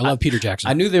were wrong. I love Peter Jackson.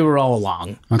 I knew they were all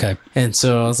along. Okay. And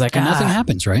so I was like, and nothing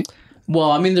happens, right?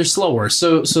 Well, I mean, they're slower.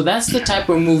 So that's the type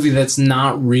of movie that's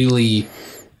not really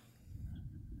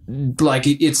like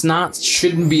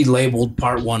shouldn't be labeled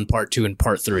part 1, part 2, and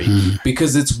part 3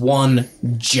 because it's one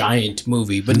giant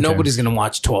movie. But nobody's going to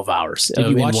watch 12 hours. Did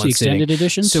you watch the extended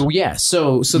edition? So yeah.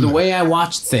 So the way I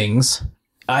watch things,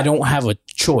 I don't have a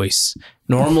choice.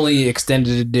 Normally,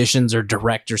 extended editions or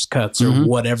director's cuts or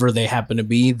whatever they happen to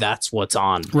be, that's what's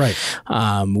on. Right.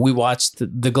 We watched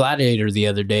The Gladiator the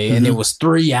other day, and it was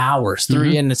 3 hours,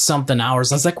 3 and something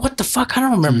hours. I was like, what the fuck? I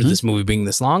don't remember this movie being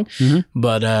this long.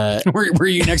 But were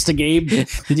you next to Gabe?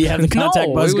 Did you have the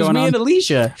contact buzz going on? It was me and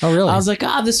Alicia. Oh, really? I was like,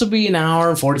 this will be an hour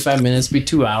and 45 minutes, be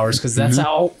 2 hours, because that's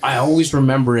how I always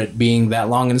remember it being that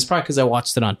long. And it's probably because I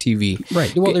watched it on TV.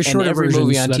 Right. Well, there's shorter every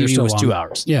movie on TV was 2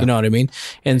 hours. Yeah. You know what I mean?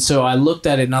 And so I looked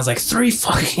at it and I was like, 3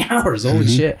 fucking hours. Holy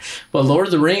shit. But Lord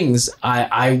of the Rings,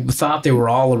 I thought they were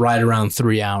all right around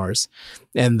 3 hours.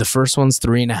 And the first one's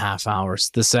 3.5 hours.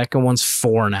 The second one's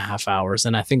 4.5 hours.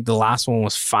 And I think the last one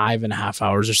was 5.5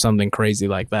 hours or something crazy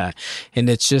like that. And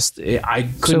it's just, I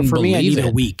couldn't believe it. So for me, I need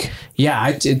a week. Yeah,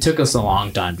 it took us a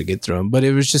long time to get through them. But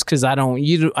it was just because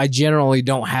I generally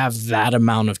don't have that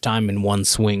amount of time in one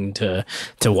swing to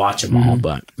watch them all.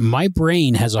 But my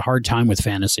brain has a hard time with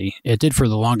fantasy. It did for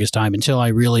the longest time until I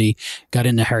really got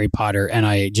into Harry Potter and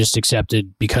I just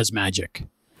accepted because magic.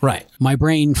 Right. My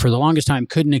brain, for the longest time,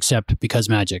 couldn't accept because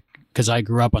magic, because I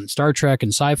grew up on Star Trek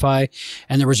and sci-fi,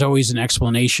 and there was always an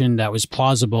explanation that was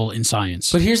plausible in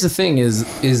science. But here's the thing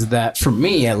is that, for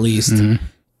me at least,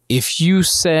 if you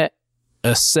set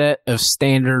a set of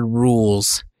standard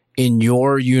rules in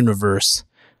your universe,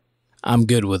 I'm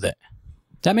good with it.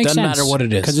 That makes doesn't sense. matter what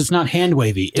it is because it's not hand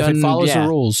wavy. If it follows the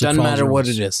rules, doesn't matter what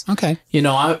it is. Okay, you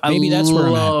know, I Maybe that's where I'm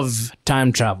at. love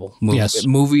time travel. Yes.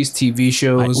 Movies, TV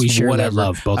shows, we share whatever. that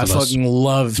love, both I of us. fucking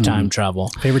love time travel.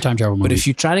 Favorite time travel movie. But if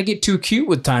you try to get too cute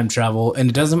with time travel and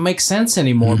it doesn't make sense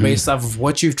anymore based off of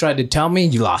what you've tried to tell me,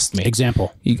 you lost me.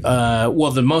 Example.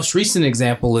 Well, the most recent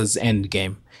example is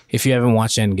Endgame. If you haven't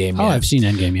watched Endgame yet. Oh, I've seen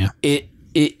Endgame, yeah.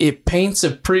 It paints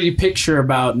a pretty picture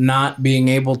about not being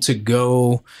able to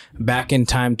go back in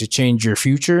time to change your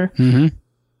future.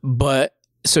 But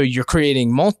so you're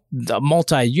creating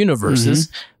multi-universes,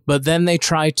 but then they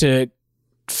try to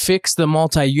fix the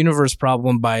multi-universe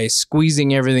problem by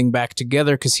squeezing everything back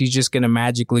together because he's just going to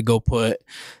magically go put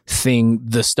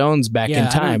the stones back in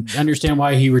time. I don't understand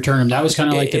why he returned them. That was kind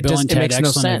of like the Bill and Ted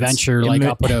Excellent Adventure, like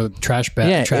I'll put a trash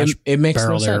it makes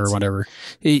barrel no there sense. or whatever.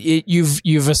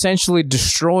 You've essentially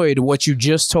destroyed what you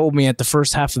just told me at the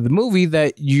first half of the movie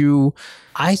that you...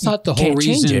 I thought the whole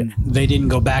reason they didn't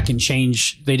go back and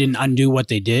change, they didn't undo what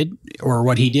they did or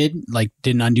what he did, like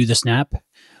didn't undo the snap,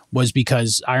 was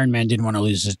because Iron Man didn't want to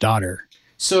lose his daughter.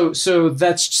 So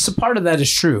part of that is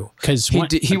true because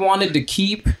he wanted to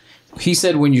keep. He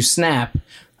said when you snap,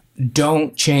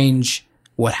 don't change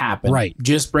what happened. Right.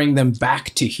 Just bring them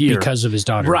back to here because of his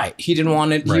daughter. Right. He didn't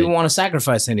want it. He didn't want to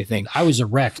sacrifice anything. I was a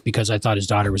wreck because I thought his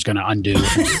daughter was going to undo.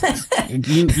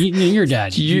 Your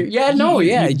dad. You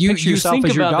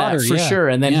think about daughter, that for sure,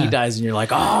 and then he dies, and you're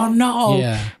like, oh no.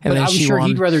 Yeah. And but then I'm sure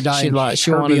he'd rather die. She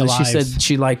said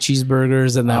she liked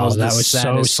cheeseburgers, and that was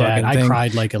so sad. I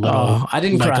cried like a little. Oh, I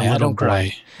didn't cry. I don't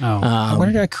cry. Oh,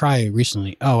 where did I cry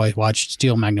recently? Oh, I watched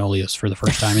Steel Magnolias for the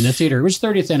first time in the theater. It was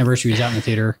 30th anniversary. It was out in the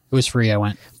theater. It was free. I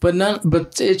went. But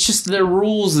it's just the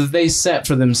rules that they set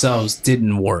for themselves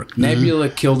didn't work. Nebula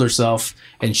killed herself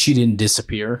and she didn't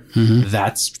disappear.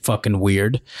 That's fucking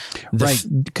weird. Right.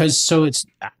 Because it's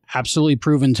absolutely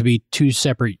proven to be two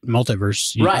separate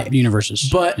universes.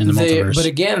 But in the multiverse. But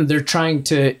again, they're trying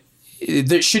to.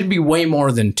 There should be way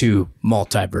more than two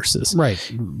multiverses.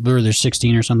 Right. There's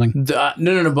 16 or something.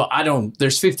 No. But I don't.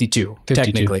 There's 52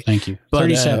 technically. Thank you. But,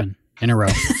 37 in a row.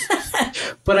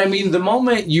 But I mean, the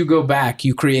moment you go back,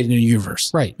 you create a new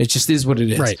universe. Right. It just is what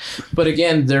it is. Right. But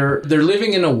again, they're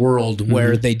living in a world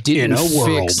where they didn't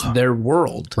fix their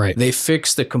world. Right. They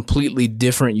fixed a completely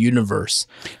different universe.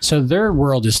 So their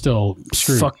world is still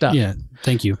screwed. Fucked up. Yeah.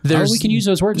 Thank you. We can use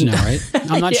those words now, right?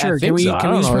 I'm not sure. Can we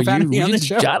use profanity on the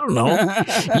show? I don't know.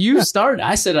 You started.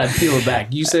 I said I'd peel it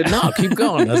back. You said, no, keep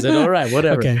going. I said, all right,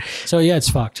 whatever. Okay. So yeah, it's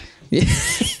fucked.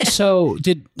 So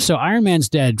Iron Man's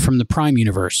dead from the Prime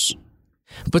universe.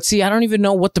 But see, I don't even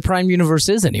know what the Prime universe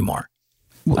is anymore.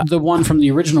 The one from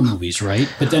the original movies,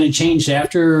 right? But then it changed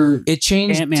after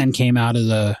Ant-Man came out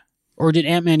of or did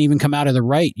Ant-Man even come out of the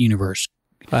right universe?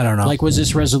 I don't know. Like, was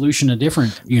this resolution a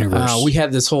different universe? We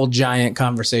had this whole giant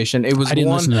conversation. It was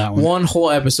one whole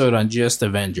episode on just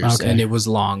Avengers, and it was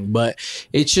long. But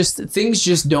it's just, things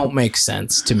just don't make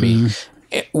sense to me.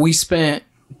 We spent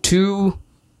 2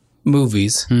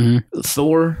 movies,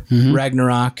 Thor,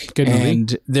 Ragnarok, good movie.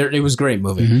 and it was a great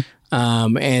movie,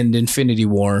 and Infinity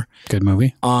War. Good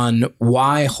movie. On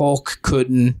why Hulk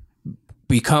couldn't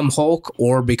become Hulk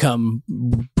or become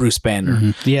Bruce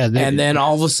Banner. Yeah. And then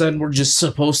all of a sudden we're just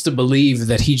supposed to believe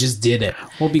that he just did it.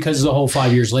 Well, because of the whole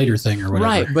 5 years later thing or whatever.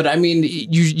 Right. But I mean,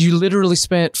 you literally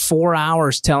spent 4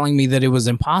 hours telling me that it was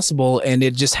impossible and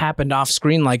it just happened off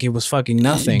screen like it was fucking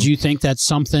nothing. Do you think that's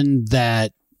something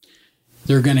that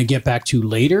they're going to get back to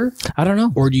later? I don't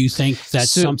know. Or do you think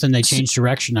that's something they changed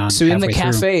direction on? So in the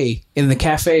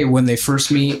cafe, when they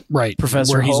first meet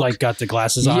Professor where Hulk, he's like got the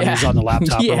glasses on, he's on the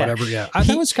laptop or whatever. Yeah. I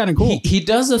thought it was kind of cool. He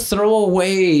does a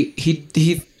throwaway,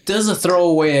 he does a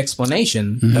throwaway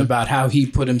explanation about how he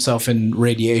put himself in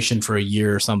radiation for a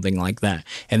year or something like that.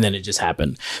 And then it just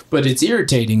happened. But it's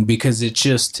irritating because it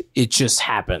just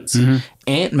happens.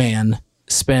 Ant-Man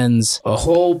spends a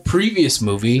whole previous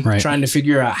movie trying to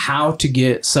figure out how to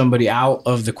get somebody out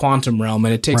of the quantum realm,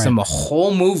 and it takes him a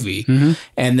whole movie,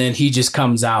 and then he just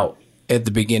comes out at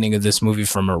the beginning of this movie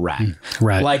from a rat.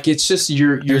 Like, it's just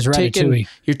you're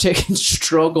taking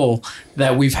struggle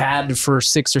that we've had for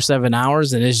 6 or 7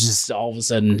 hours, and it's just all of a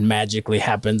sudden magically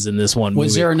happens in this one movie.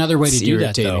 Was there another way to do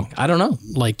that, though? I don't know.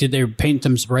 Like, did they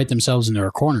write themselves into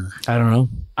a corner? I don't know.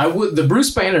 The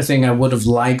Bruce Banner thing I would have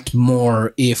liked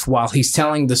more if, while he's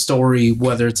telling the story,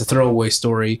 whether it's a throwaway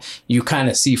story, you kind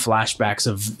of see flashbacks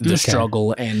of the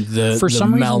struggle and the For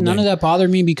some reason, melding. none of that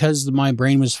bothered me because my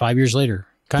brain was 5 years later.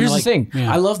 Here's the thing.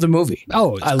 Yeah. I love the movie.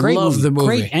 Oh, it's I great love movie. the movie.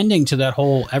 Great ending to that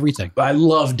whole everything. I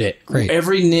loved it. Great.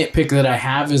 Every nitpick that I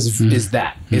have is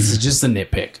that. It's just a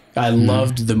nitpick. I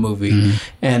loved the movie.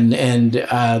 And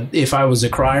if I was a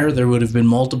crier, there would have been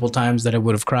multiple times that I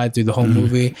would have cried through the whole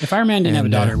movie. If Iron Man didn't have a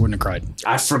daughter, I wouldn't have cried.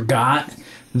 I forgot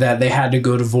that they had to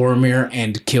go to Vormir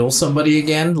and kill somebody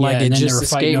again. Like, and it then they just were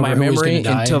fighting escaped my over who was memory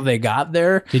gonna die. until they got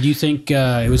there. Did you think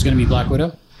it was going to be Black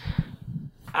Widow?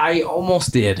 I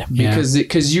almost did, because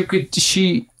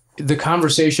the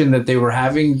conversation that they were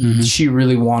having, she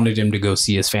really wanted him to go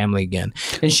see his family again,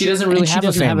 and she doesn't really have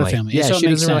a family. Yeah, so she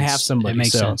doesn't really sense. have somebody. It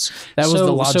makes so sense. That was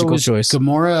the logical is choice.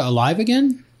 Gamora alive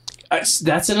again?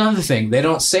 That's another thing. They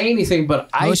don't say anything, but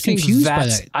I was think confused by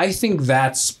that's that. I think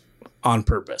that's on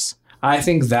purpose. I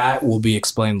think that will be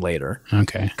explained later.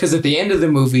 Okay. Because at the end of the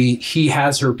movie, he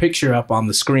has her picture up on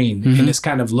the screen and is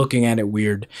kind of looking at it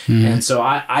weird. And so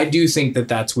I do think that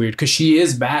that's weird, because she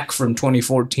is back from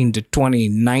 2014 to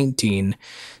 2019.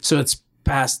 So it's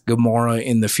past Gamora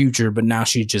in the future, but now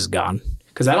she's just gone.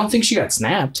 Because I don't think she got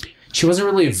snapped. She wasn't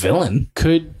really a villain.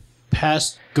 Could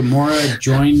past Gamora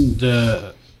join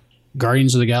the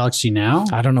Guardians of the Galaxy now?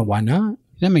 I don't know why not.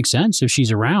 That makes sense if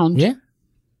she's around. Yeah.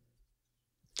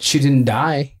 She didn't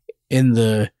die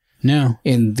because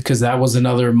that was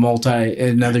another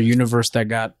universe that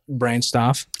got branched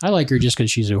off. I like her just because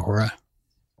she's Uhura.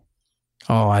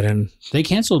 Oh, I didn't. They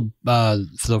canceled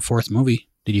for the 4th movie.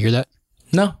 Did you hear that?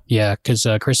 No. Yeah, because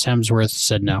Chris Hemsworth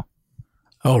said no.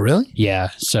 Oh, really? Yeah,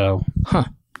 so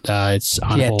it's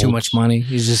on He had hold. too much money.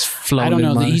 He's just floating. I don't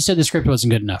know. Money. He said the script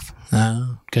wasn't good enough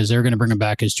because they were going to bring him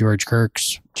back as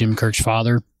Jim Kirk's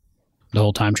father. The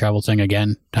whole time travel thing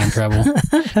again. Time travel.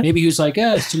 Maybe he was like,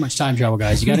 it's too much time travel,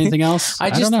 guys. You got anything else? I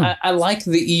don't know. I like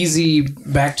the easy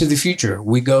Back to the Future.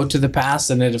 We go to the past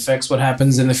and it affects what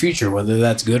happens in the future, whether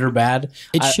that's good or bad.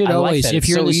 It should always. Like if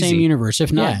you're in the same universe.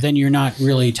 If not, Yeah. then you're not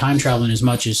really time traveling as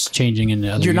much as changing in the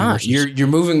other universes. You're not. You're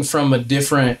moving from a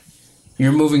different...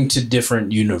 You're moving to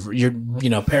different universe. You're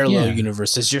parallel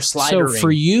universes. You're sliding. So for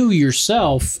you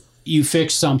yourself, you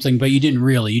fixed something, but you didn't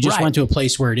really. You just went to a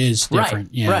place where it is different. Right.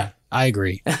 Yeah. Right. I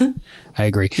agree.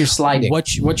 You're sliding.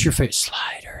 What's your favorite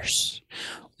sliders?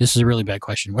 This is a really bad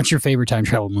question. What's your favorite time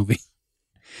travel movie?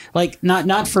 Like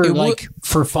not for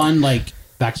for fun, like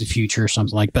Back to the Future or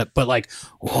something like that, but like,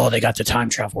 oh, they got the time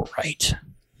travel right.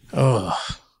 Oh,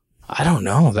 I don't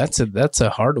know. That's a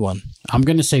hard one. I'm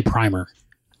gonna say Primer.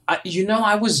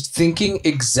 I was thinking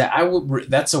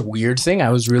that's a weird thing. I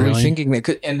was really thinking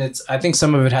that I think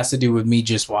some of it has to do with me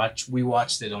we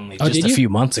watched it only just a few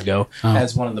months ago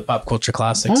as one of the pop culture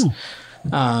classics.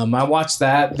 I watched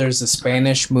that. There's a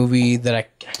Spanish movie that I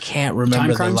can't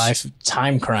remember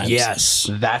Time Crimes. Yes.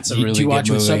 That's a really good movie. Do you watch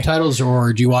with subtitles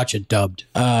or do you watch it dubbed?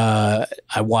 I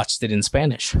watched it in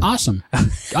Spanish. Awesome.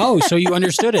 Oh, so you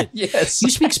understood it. Yes. You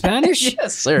speak Spanish?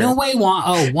 Yes, sir. No way, Juan.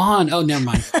 Oh, Juan. Oh,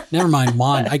 never mind.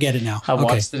 Juan. I get it now. I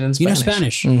watched it in Spanish. You know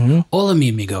Spanish? Mm-hmm. Hola, mi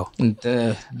amigo.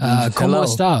 ¿Cómo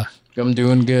está? I'm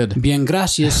doing good. Bien,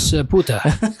 gracias, puta.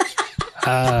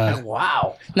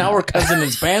 Wow. Now we're cousin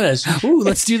in Spanish. Ooh,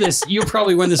 let's do this. You'll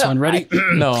probably win this one. Ready?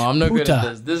 No, I'm no good at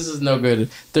this. This is no good.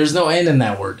 There's no N in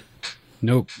that word.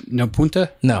 No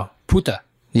punta? No. Puta.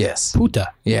 Yes.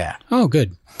 Puta. Yeah. Oh,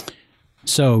 good.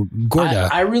 So, Gorda.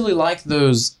 I really like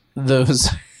those.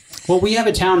 Well, we have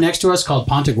a town next to us called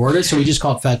Ponta Gorda, so we just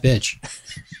call it Fat Bitch.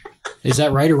 Is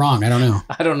that right or wrong? I don't know.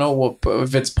 I don't know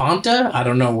if it's Ponta. I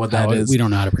don't know what that is. We don't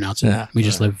know how to pronounce it. Yeah. We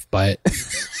just live by it.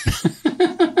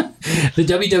 The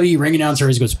WWE ring announcer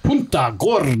always goes Punta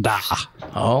Gorda.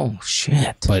 Oh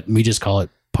shit! But we just call it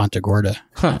Ponta Gorda.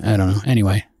 Huh. I don't know.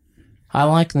 Anyway, I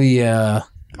like the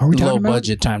low about?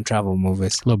 budget time travel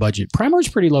movies. Low budget. Primar's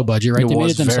pretty low budget, right? It They made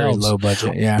was it themselves. very low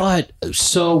budget. Yeah, but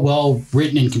so well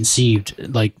written and conceived.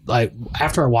 Like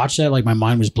after I watched that, like my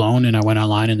mind was blown, and I went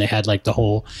online and they had like the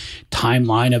whole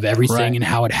timeline of everything and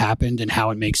how it happened and how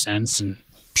it makes sense. And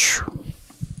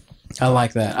I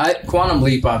like that. Quantum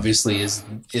Leap obviously is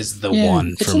the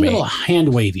one for me. It's a little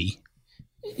hand wavy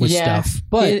with stuff,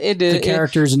 but the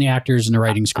characters and the actors and the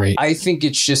writing's great. I think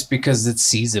it's just because it's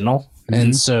seasonal,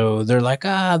 and so they're like,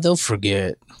 they'll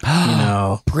forget.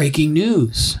 Breaking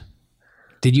news!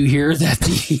 Did you hear that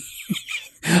the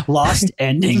Lost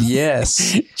ending?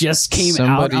 Yes, just came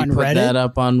somebody out on put Reddit. That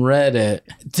up on Reddit.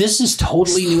 This is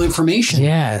totally new information.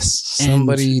 Yes,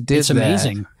 somebody did it's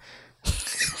amazing.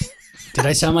 Did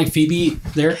I sound like Phoebe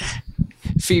there?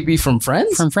 Phoebe from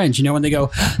Friends? From Friends. You know when they go,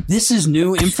 this is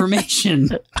new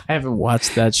information. I haven't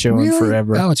watched that show in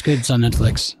forever. Oh, it's good. It's on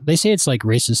Netflix. They say it's like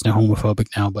racist and homophobic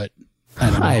now, but I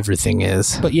don't know. Everything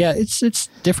is. But yeah, it's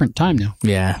different time now.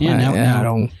 Yeah. Yeah. I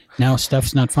don't. Now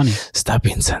stuff's not funny. Stop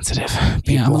being sensitive.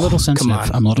 People. Yeah, I'm a little sensitive. Come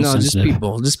on. I'm a little sensitive.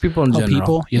 Just people in general.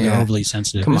 People? Yeah, they're overly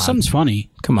sensitive. Come If on. something's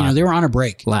funny. Come on. They were on a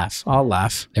break. Laugh. I'll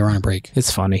laugh. They were on a break. It's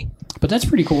funny. But that's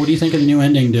pretty cool. What do you think of the new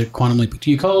ending to Quantum Leap?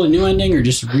 Do you call it a new ending or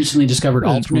just recently discovered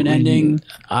alternate ending?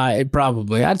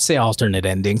 I'd say alternate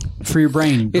ending. For your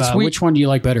brain, which one do you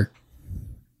like better?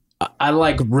 I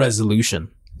like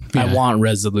resolution. Yeah. I want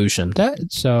resolution.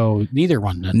 So neither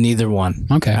one then. Neither one.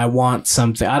 Okay. I want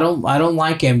something. I don't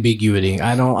like ambiguity.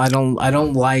 I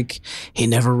don't like he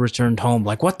never returned home.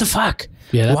 Like, what the fuck?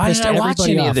 Yeah, that why pissed did I watch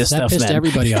everybody any off. of this that stuff? pissed then?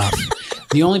 everybody off.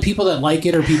 The only people that like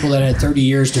it are people that had 30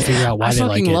 years to figure out why they like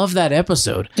it. I fucking love that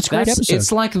episode. It's a great episode.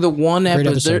 It's like the one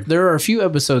episode. There are a few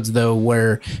episodes though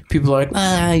where people are like,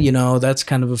 that's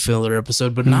kind of a filler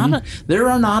episode. But there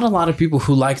are not a lot of people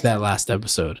who like that last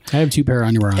episode. I have 2 pair of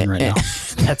underwear on right now.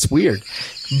 That's weird.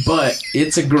 But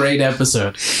it's a great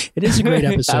episode. It is a great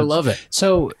episode. I love it.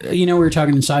 So, we were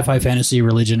talking sci-fi, fantasy,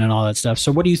 religion, and all that stuff.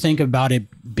 So what do you think about it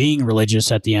being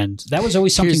religious at the end? That was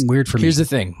always something weird for me. Here's the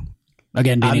thing.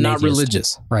 Again, being I'm an not atheist.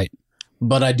 religious. Right.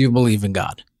 But I do believe in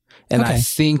God. And Okay.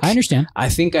 I understand. I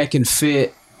think I can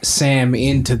fit Sam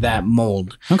into that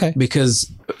mold. Okay.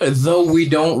 Because though we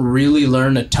don't really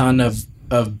learn a ton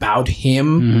about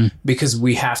him because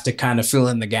we have to kind of fill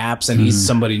in the gaps and he's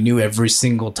somebody new every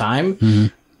single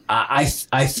time. I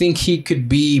think he could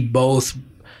be both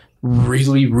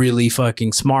really, really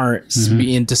fucking smart,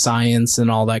 be into science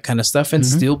and all that kind of stuff and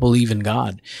still believe in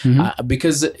God.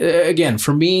 Because again,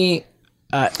 for me,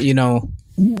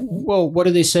 Well, what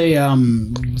do they say?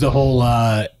 The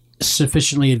whole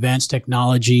sufficiently advanced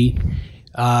technology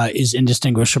is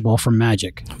indistinguishable from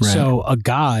magic. Right. So a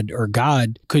god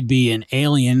could be an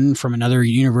alien from another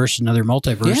universe, another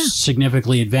multiverse,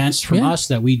 significantly advanced from us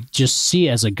that we just see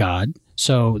as a god.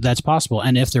 So that's possible.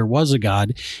 And if there was a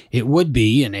god, it would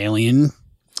be an alien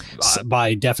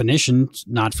by definition,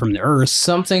 not from the earth.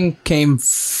 something came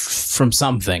from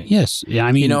something. Yes. Yeah.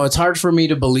 I mean, It's hard for me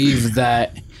to believe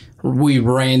that we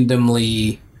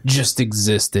randomly just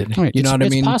existed. right, You know what I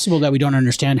mean? It's possible that we don't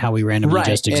understand how we randomly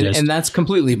just exist. And that's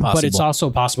completely possible. But it's also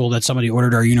possible that somebody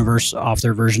ordered our universe off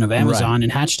their version of Amazon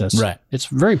and hatched us. Right. It's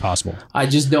very possible. I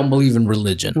just don't believe in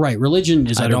religion. Right. Religion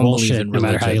is I utter don't believe bullshit in no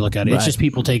matter how religion. you look at it. It's Right. just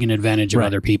people taking advantage of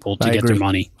other people to I get agree. their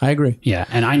money. I agree. Yeah.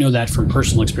 And I know that from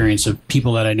personal experience of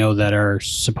people that I know that are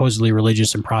supposedly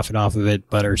religious and profit off of it,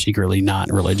 but are secretly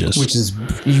not religious. Which is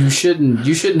you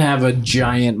shouldn't have a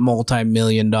giant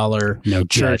multi-million-dollar No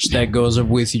church jet. that goes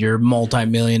with your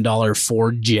multi-million-dollar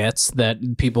Ford jets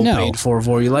that people No. paid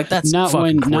for you. Like that's not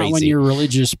fucking crazy. not when your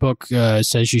religious book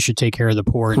says you should take care of the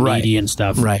poor and Right. needy and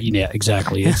stuff. Right. Yeah,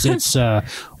 exactly. It's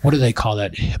what do they call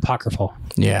that? Apocryphal.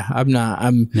 Yeah, I'm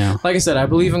No. like I said, I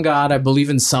believe in God, I believe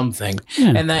in something.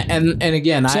 Yeah. And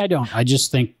again, See, I don't. I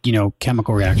just think,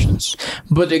 chemical reactions.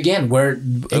 but again, where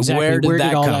Exactly. where did Where did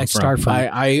that all come that from? start from?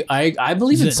 I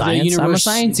believe in science. I'm a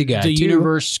sciencey guy. The too.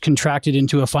 universe contracted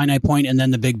into a finite point and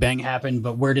then the Big Bang happened.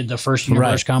 But where did the first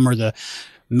universe come, or the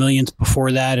millionth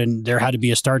before that? And there had to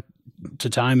be a start to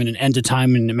time and an end to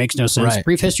time, and it makes no sense. Right.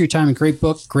 Brief History of Time, a great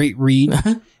book, great read.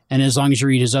 And as long as you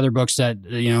read his other books that,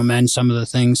 mend some of the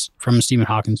things from Stephen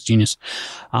Hawking's genius.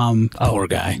 Poor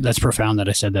guy. That's profound that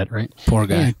I said that, right? Poor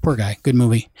guy. Yeah, poor guy. Good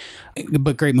movie.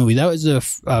 But great movie. That was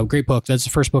a great book. That's the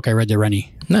first book I read to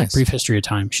Rennie. Nice. Brief History of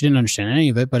Time. She didn't understand any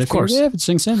of it, but of course. if it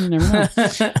sinks in, you never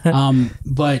know.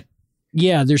 But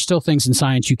yeah, there's still things in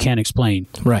science you can't explain.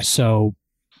 Right. So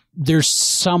there's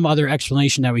some other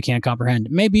explanation that we can't comprehend.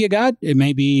 It may be a god. It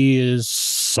may be is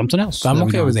something else. I'm that we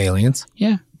okay don't. with aliens.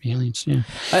 Yeah. Aliens. Yeah.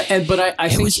 But I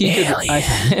think was he could.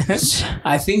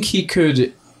 I think he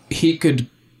could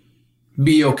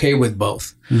be okay with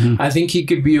both. I think he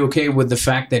could be okay with the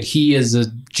fact that he is a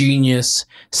genius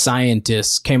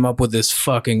scientist, came up with this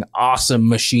fucking awesome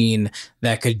machine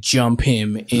that could jump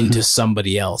him into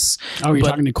somebody else. Oh, you're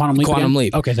talking to Quantum Leap? Quantum again?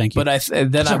 Leap. Okay, thank you. But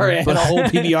Sorry, I had a whole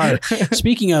PBR.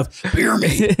 Speaking of beer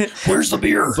me, where's the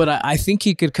beer? But I think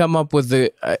he could come up with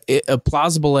a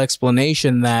plausible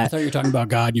explanation I that thought you were talking about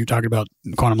God and you're talking about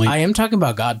Quantum Leap. I am talking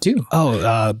about God too.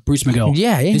 Bruce McGill.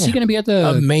 Yeah. Is he going to be at the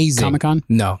Amazing Comic-Con?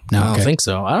 No, I don't okay. think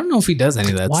so. I don't know if he does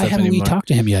any of that Why stuff haven't anymore. we talked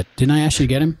to him yet? Didn't I ask you to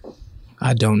get him?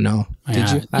 I don't know.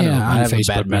 Did you? I don't know. I on have Facebook a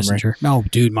bad memory. Messenger. No,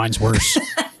 dude, mine's worse.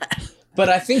 But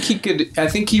I think he could. I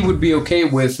think he would be okay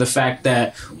with the fact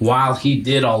that while he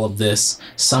did all of this,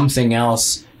 something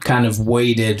else kind of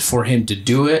waited for him to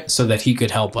do it so that he could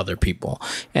help other people.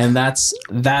 And that's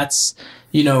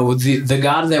the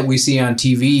God that we see on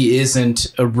TV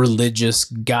isn't a religious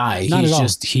guy. Not at all.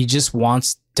 He just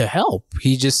wants to help.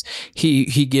 He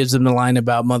gives him the line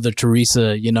about Mother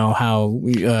Teresa, you know, how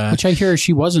which I hear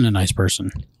she wasn't a nice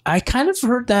person. I kind of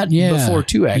heard that before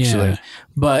too, actually.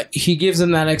 But he gives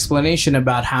him that explanation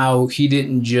about how he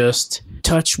didn't just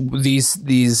touch these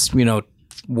you know,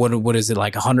 what is it,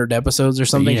 like 100 episodes or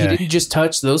something? He didn't just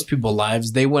touch those people's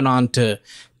lives. They went on to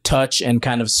touch and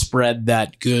kind of spread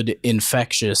that good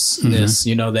infectiousness,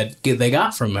 you know, that they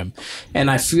got from him. And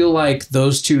I feel like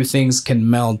those two things can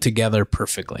meld together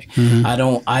perfectly. I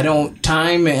don't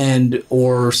time and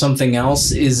or something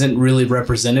else isn't really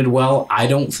represented well, I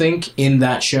don't think, in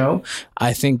that show.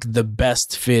 I think the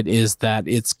best fit is that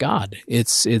it's God.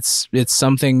 It's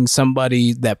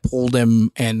somebody that pulled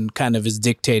him and kind of is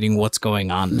dictating what's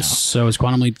going on now. So is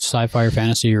Quantum Leap sci-fi or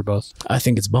fantasy or both? I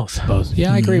think it's both. Both.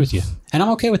 Yeah, I agree with you. And I'm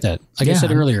okay with that. Like I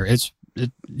said earlier,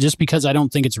 just because I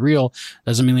don't think it's real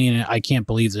doesn't mean I can't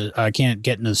believe that. I can't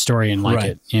get into the story and like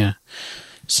it. Yeah.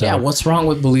 So yeah, what's wrong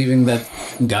with believing that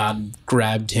God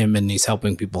grabbed him and he's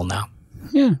helping people now?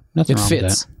 Yeah, nothing wrong fits.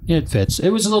 with that. Yeah, it fits. It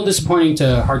was a little disappointing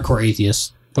to hardcore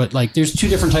atheists, but like there's two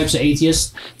different types of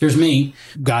atheists. There's me.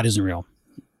 God isn't real.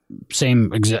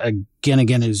 Same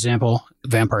again example.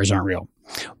 Vampires aren't real.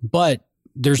 But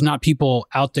there's not people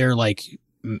out there like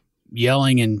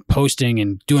yelling and posting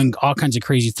and doing all kinds of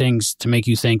crazy things to make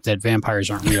you think that vampires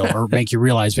aren't real or make you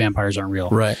realize vampires aren't real.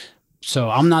 Right. So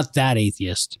I'm not that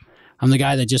atheist. I'm the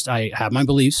guy that I have my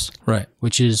beliefs, right,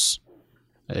 which is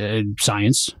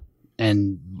science.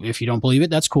 And if you don't believe it,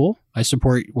 that's cool. I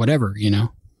support whatever, you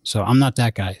know. So I'm not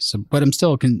that guy. So, but I'm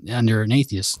still under an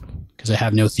atheist because I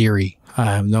have no theory. I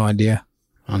have no idea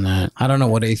on that. I don't know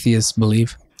what atheists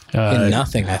believe. In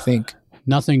nothing, I think.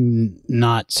 Nothing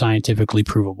not scientifically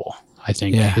provable, I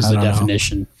think, is the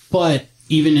definition. But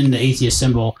even in the atheist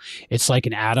symbol, it's like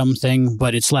an atom thing,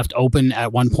 but it's left open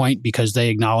at one point because they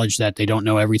acknowledge that they don't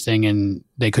know everything and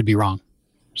they could be wrong.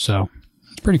 So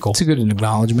it's pretty cool. It's a good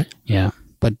acknowledgement. Yeah.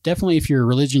 But definitely if your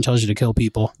religion tells you to kill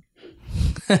people,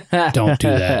 don't do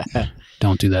that.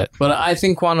 Don't do that. But I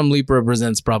think Quantum Leap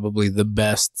represents probably the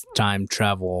best time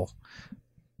travel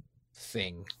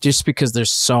thing, just because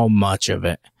there's so much of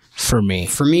it. For me,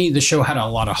 the show had a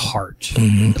lot of heart.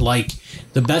 Like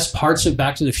the best parts of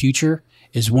Back to the Future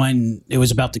is when it was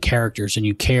about the characters and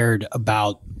you cared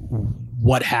about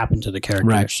what happened to the characters.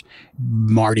 Right.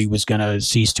 Marty was going to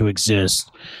cease to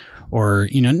exist, or,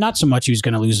 you know, not so much he was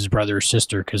going to lose his brother or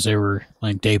sister because they were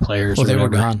like day players. Well, they were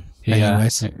gone. Yeah.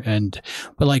 Anyways.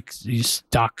 But like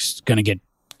Doc's going to get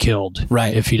killed,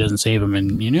 right, if he doesn't save him,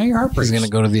 and you know your heart breaks. He's going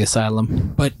to go to the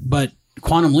asylum. But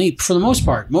Quantum Leap, for the most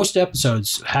part, most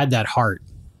episodes had that heart,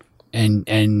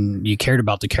 and you cared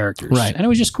about the characters, right? And it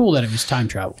was just cool that it was time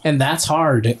travel. And that's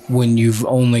hard when you've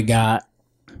only got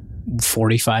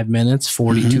 45 minutes,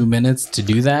 42 minutes to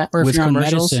do that. Or if with you're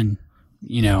commercials. On medicine,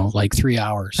 you know, like 3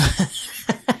 hours.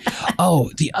 Oh,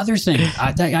 the other thing,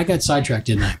 I got sidetracked,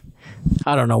 didn't I?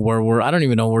 I don't know I don't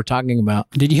even know what we're talking about.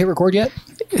 Did you hit record yet?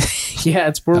 Yeah,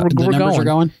 it's where we're numbers going. Are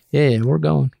going? Yeah, we're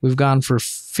going. We've gone for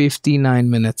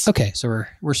 59 minutes. Okay, so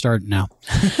we're starting now.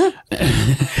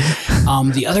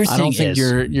 The other thing I don't think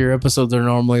your episodes are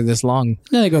normally this long.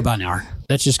 No, they go about an hour.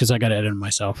 That's just because I got to edit them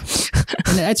myself.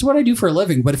 And that's what I do for a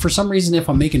living. But for some reason, if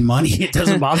I'm making money, it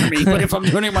doesn't bother me. But if I'm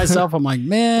doing it myself, I'm like,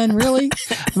 man, really?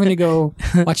 I'm going to go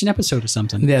watch an episode of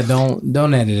something. Yeah,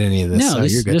 don't edit any of this. No,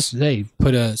 you're good. They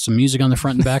put some music on the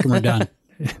front and back, and we're done.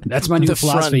 That's my new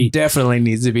philosophy. Front definitely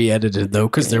needs to be edited though,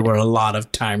 because there were a lot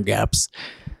of time gaps.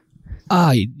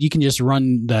 You can just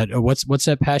run that. What's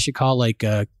that patch you call, like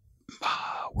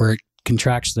where it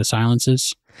contracts the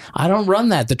silences? I don't run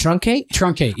that. The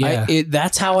truncate. Yeah,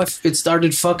 that's how it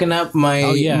started fucking up my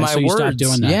my so you words. Stopped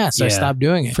doing that. Yeah, so I stopped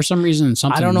doing it for some reason.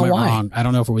 Something I don't know went why. Wrong. I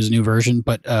don't know if it was a new version,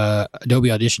 but Adobe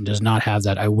Audition does not have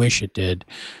that. I wish it did.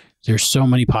 There's so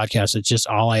many podcasts. It's just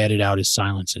all I edit out is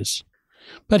silences.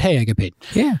 But hey, I get paid.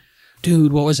 Yeah.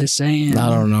 Dude, what was I saying? I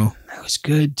don't know. That was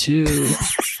good too.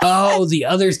 Oh, the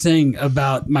other thing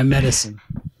about my medicine.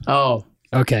 Oh.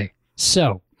 Okay.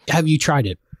 So, have you tried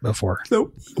it before?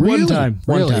 Nope. Really? One time.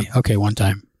 Okay, one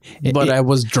time. But I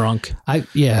was drunk. I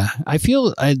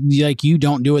feel like you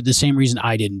don't do it the same reason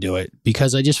I didn't do it,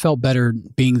 because I just felt better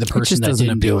being the person that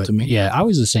didn't do it. To me. Yeah, I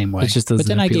was the same way. It just doesn't. But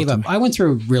then I gave up. I went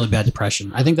through a really bad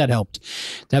depression. I think that helped.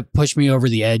 That pushed me over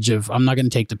the edge of I'm not going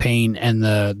to take the pain and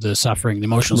the suffering, the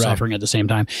emotional suffering at the same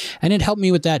time. And it helped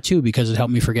me with that too, because it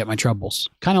helped me forget my troubles.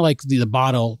 Kind of like the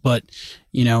bottle, but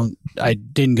you know, I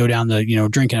didn't go down the,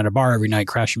 drinking at a bar every night,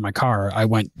 crashing my car. I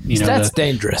went, that's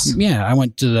dangerous. Yeah. I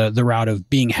went to the route of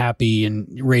being happy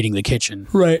and raiding the kitchen.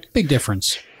 Right. Big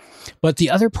difference. But the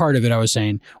other part of it I was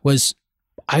saying was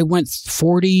I went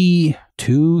 43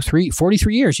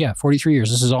 years. Yeah, 43 years.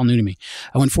 This is all new to me.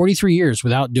 I went 43 years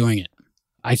without doing it.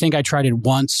 I think I tried it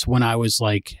once when I was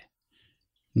like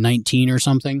 19 or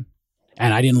something,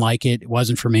 and I didn't like it. It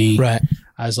wasn't for me. Right.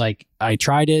 I was like, I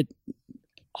tried it.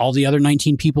 All the other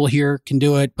 19 people here can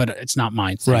do it, but it's not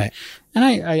mine. Right. And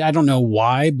I don't know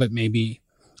why, but maybe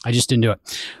I just didn't do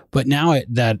it. But now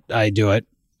that I do it,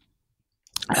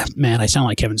 man, I sound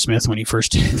like Kevin Smith when he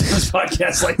first did those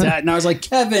podcasts like that. And I was like,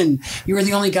 Kevin, you were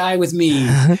the only guy with me.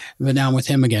 But now I'm with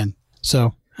him again.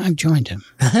 So I've joined him.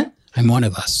 I'm one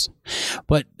of us.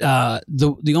 But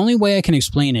the only way I can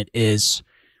explain it is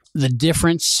the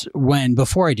difference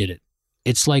before I did it.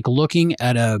 It's like looking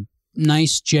at a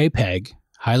nice JPEG,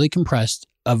 highly compressed,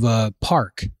 of a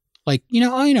park. Like,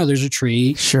 there's a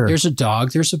tree, sure. There's a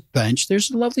dog, there's a bench,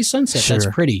 there's a lovely sunset. Sure.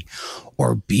 That's pretty.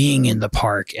 Or being in the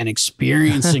park and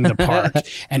experiencing the park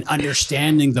and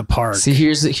understanding the park. See,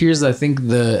 here's I think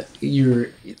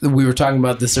we were talking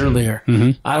about this earlier.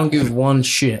 Mm-hmm. I don't give one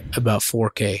shit about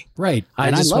 4K. Right.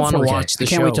 I just want to watch the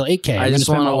show. I can't wait till 8K. I just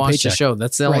want to watch the show.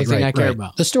 That's the only thing I care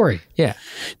about. The story. Yeah.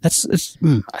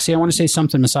 See, I want to say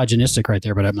something misogynistic right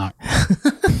there, but I'm not.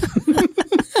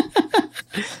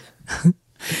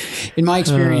 In my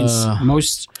experience,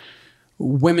 most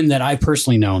women that I've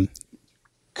personally known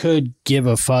could give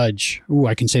a fudge. Ooh,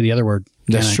 I can say the other word.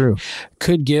 That's true.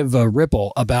 Could give a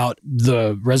ripple about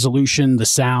the resolution, the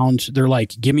sound. They're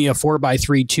like, give me a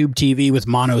 4x3 tube TV with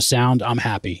mono sound. I'm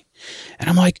happy. And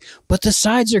I'm like, but the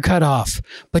sides are cut off,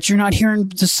 but you're not hearing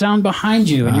the sound behind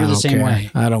you. And you're the same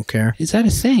way. I don't care. Is that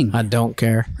a thing? I don't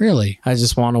care. Really? I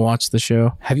just want to watch the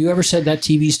show. Have you ever said that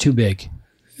TV's too big?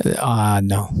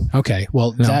 No. Okay.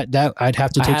 Well, no. that I'd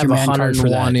have to take your man card for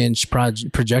that. I have a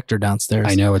 101-inch projector downstairs.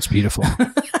 I know, it's beautiful.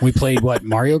 We played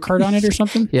Mario Kart on it or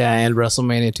something? Yeah, and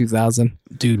WrestleMania 2000.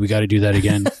 Dude, we got to do that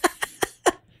again.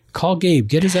 Call Gabe.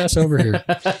 Get his ass over here.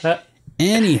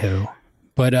 Anywho,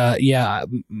 but yeah,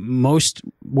 most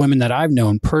women that I've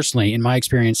known personally, in my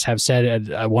experience, have said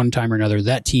at one time or another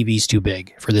that TV's too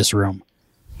big for this room.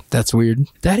 That's weird.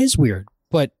 That is weird,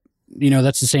 but.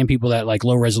 That's the same people that like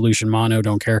low resolution mono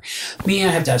don't care. Me, I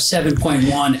have to have 7.1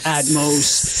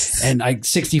 Atmos and like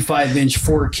 65-inch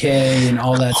 4K and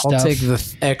all that stuff. I'll take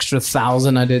the extra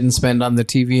 1,000 I didn't spend on the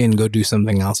TV and go do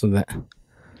something else with it.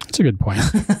 That's a good point.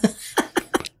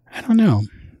 I don't know.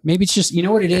 Maybe it's just, you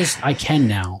know what it is? I can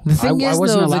now. The thing is, I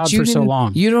wasn't allowed for so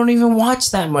long. You don't even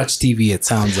watch that much TV, it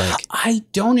sounds like. I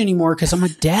don't anymore because I'm a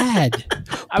dad.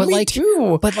 But me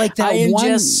too. But like that I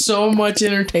ingest so much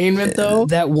entertainment, though.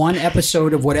 That one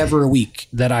episode of whatever a week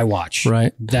that I watch.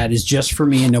 Right. That is just for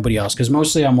me and nobody else. Because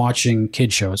mostly I'm watching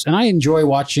kid shows. And I enjoy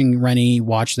watching Rennie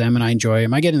watch them and I enjoy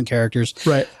them. I get in the characters.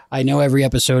 Right. I know every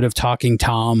episode of Talking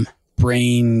Tom.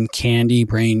 Brain Candy,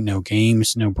 No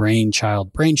Games, No Brainchild.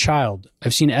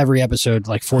 I've seen every episode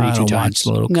like 42 times.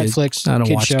 Netflix, I don't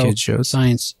watch kid shows.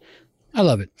 Science. I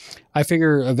love it. I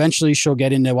figure eventually she'll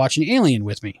get into watching Alien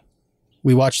with me.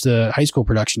 We watched the high school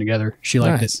production together. She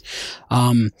liked it.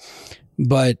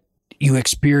 But you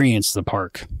experience the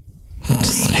park.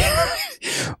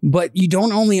 But you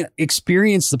don't only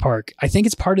experience the park. I think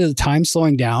it's part of the time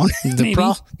slowing down.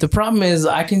 The problem is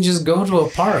I can just go to a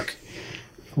park.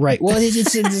 Right. Well,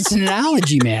 it's an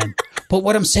analogy, man. But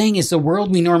what I'm saying is the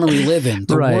world we normally live in,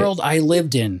 the world I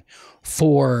lived in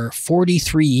for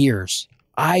 43 years,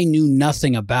 I knew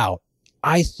nothing about.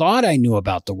 I thought I knew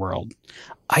about the world.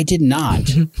 I did not.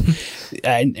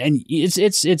 and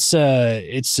it's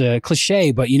a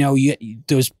cliche, but you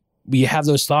have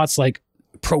those thoughts, like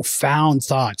profound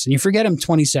thoughts, and you forget them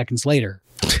 20 seconds later,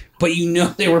 but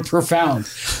they were profound.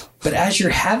 But as you're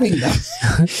having them,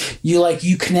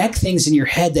 you connect things in your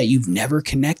head that you've never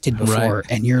connected before.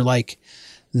 Right. And you're like,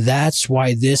 that's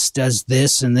why this does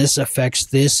this and this affects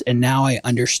this. And now I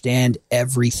understand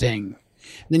everything.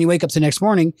 And then you wake up the next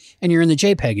morning and you're in the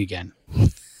JPEG again.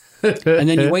 And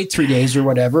then you wait 3 days or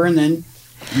whatever. And then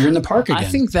you're in the park again. I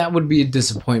think that would be a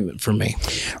disappointment for me.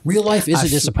 Real life is a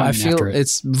disappointment.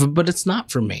 But it's not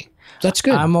for me. That's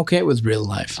good. I'm okay with real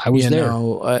life. I was there.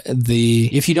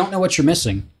 If you don't know what you're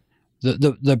missing,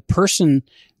 the person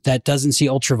that doesn't see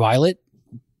ultraviolet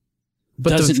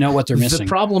doesn't know what they're missing. The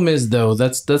problem is, though,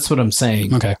 that's what I'm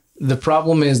saying. Okay. The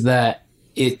problem is that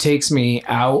it takes me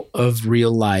out of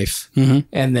real life,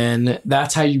 and then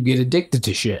that's how you get addicted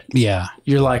to shit. Yeah.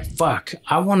 You're like, fuck,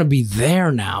 I want to be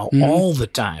there now all the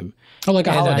time. Oh, like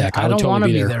a holodeck. I don't want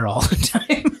to be there all the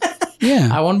time. Yeah.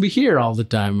 I want to be here all the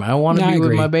time. I want to be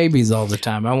with my babies all the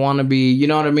time. I want to be, you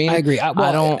know what I mean? I agree.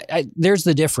 There's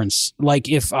the difference. Like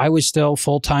if I was still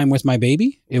full time with my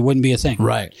baby, it wouldn't be a thing.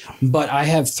 Right. But I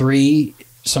have 3,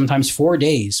 sometimes 4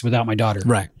 days without my daughter.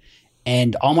 Right.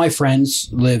 And all my friends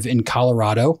live in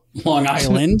Colorado, Long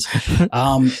Island,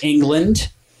 England,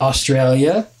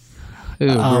 Australia.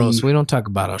 Ooh, gross. We don't talk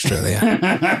about Australia.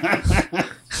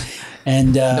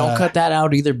 And don't cut that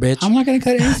out either, bitch. I'm not going to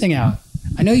cut anything out.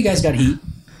 I know you guys got heat.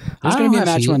 There's going to be a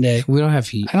match one day. We don't have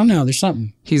heat. I don't know. There's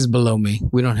something. He's below me.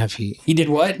 We don't have heat. He did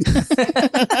what?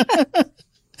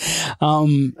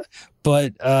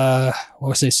 But what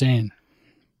was I saying?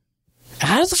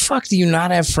 How the fuck do you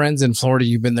not have friends in Florida?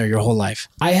 You've been there your whole life.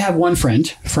 I have one friend,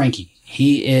 Frankie.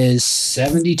 He is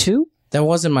 72. That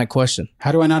wasn't my question.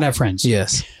 How do I not have friends?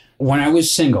 Yes. When I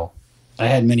was single, I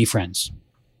had many friends.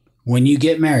 When you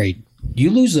get married, you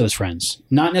lose those friends.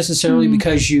 Not necessarily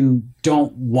because you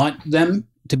don't want them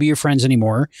to be your friends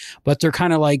anymore, but they're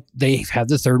kind of like they have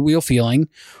the third wheel feeling,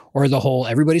 or the whole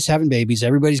everybody's having babies,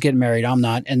 everybody's getting married, I'm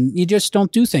not, and you just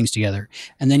don't do things together.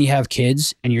 And then you have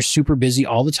kids and you're super busy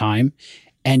all the time.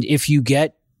 And if you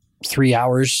get 3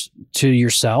 hours to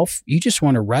yourself, you just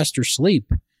want to rest or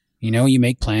sleep. You know, you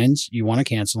make plans, you want to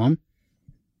cancel them.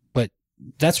 But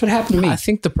that's what happened to me. I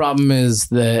think the problem is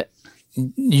that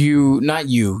you in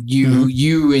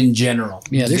general.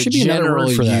 Yeah, there should be another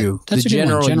word for that. That's the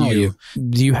general you.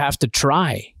 You have to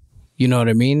try. You know what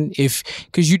I mean?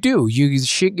 Because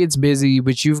shit gets busy,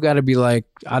 but you've got to be like,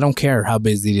 I don't care how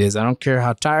busy it is. I don't care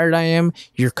how tired I am.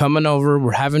 You're coming over.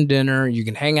 We're having dinner. You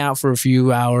can hang out for a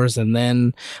few hours, and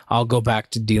then I'll go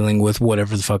back to dealing with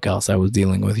whatever the fuck else I was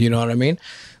dealing with. You know what I mean?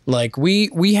 Like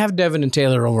we have Devin and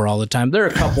Taylor over all the time. They're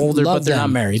a couple, but they're not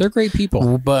married. They're great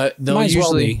people, but they'll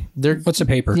usually what's the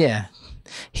paper? Yeah,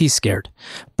 he's scared,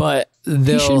 but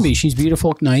he shouldn't be. She's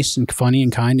beautiful, nice, and funny,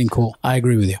 and kind, and cool. I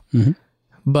agree with you. Mm-hmm.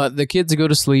 But the kids go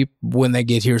to sleep when they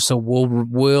get here, so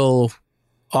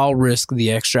I'll risk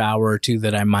the extra hour or two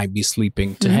that I might be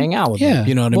sleeping to hang out with them.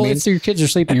 You know what I mean? Well, if your kids are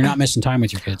sleeping, you're not missing time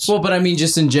with your kids. Well, but I mean,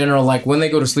 just in general, like when they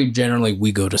go to sleep, generally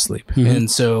we go to sleep.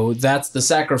 And so that's the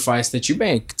sacrifice that you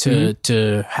make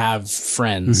to have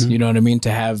friends. You know what I mean?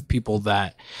 To have people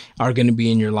that are going to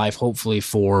be in your life, hopefully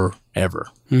forever.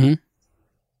 Then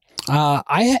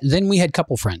we had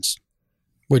couple friends,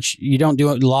 which you don't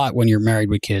do a lot when you're married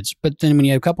with kids. But then when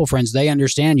you have a couple friends, they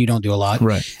understand you don't do a lot.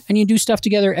 Right. And you do stuff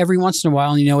together every once in a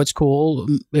while, and you know it's cool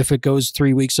if it goes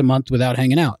 3 weeks a month without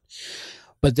hanging out.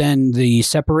 But then the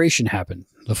separation happened.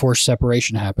 The forced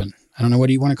separation happened. I don't know, what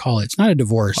do you want to call it? It's not a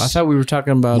divorce. I thought we were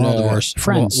talking about a divorce.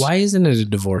 Friends. Why isn't it a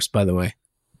divorce, by the way?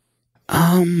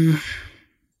 I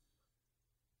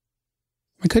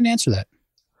couldn't answer that.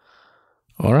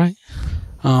 All right.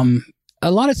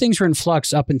 A lot of things were in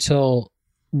flux up until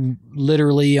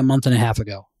literally a month and a half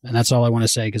ago. And that's all I want to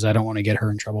say because I don't want to get her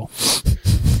in trouble.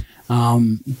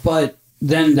 But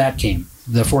then that came,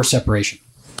 the forced separation.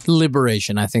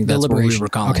 Liberation, I think that's what we were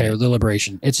calling it. Okay, the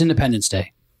liberation. It's Independence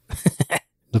Day.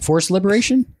 The forced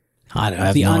liberation? I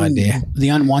have no idea. The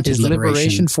unwanted liberation. Is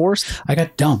liberation forced? I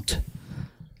got dumped.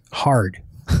 Hard.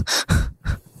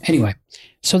 Anyway,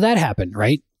 so that happened,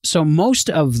 right? So most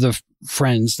of the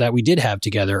friends that we did have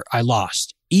together, I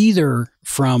lost. Either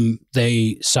from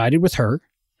they sided with her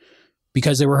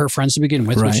because they were her friends to begin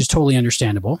with, which is totally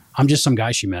understandable. I'm just some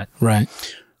guy she met. Right.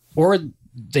 Or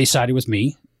they sided with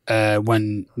me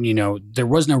when, there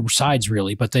was no sides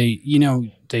really, but they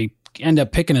end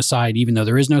up picking a side even though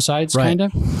there is no sides, kind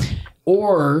of.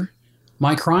 Or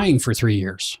my crying for 3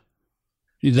 years.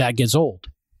 That gets old.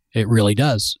 It really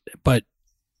does. But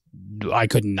I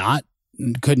couldn't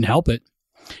help it.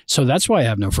 So that's why I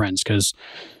have no friends, because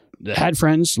I had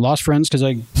friends, lost friends because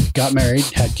I got married,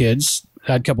 had kids,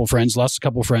 had a couple friends, lost a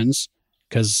couple friends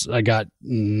because I got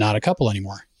not a couple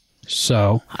anymore.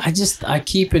 So I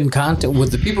keep in contact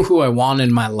with the people who I want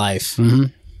in my life.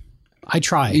 I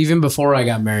try. Even before I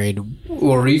got married,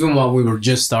 or even while we were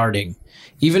just starting,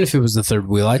 even if it was the third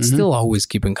wheel, I'd still always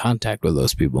keep in contact with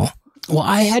those people. Well,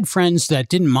 I had friends that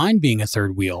didn't mind being a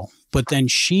third wheel, but then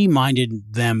she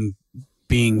minded them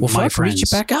being my friends.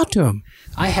 Reach back out to them.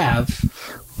 I have,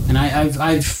 and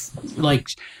I've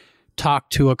like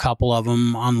talked to a couple of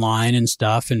them online and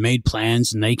stuff, and made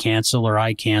plans, and they cancel or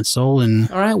I cancel, and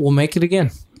all right, we'll make it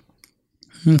again.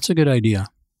 It's a good idea.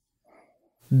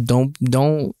 Don't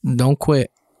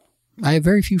quit. I have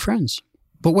very few friends.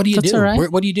 But what do you do? All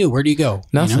right. What do you do? Where do you go?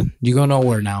 Nothing. You go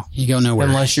nowhere now. You go nowhere.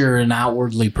 Unless you're an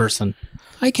outwardly person.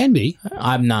 I can be.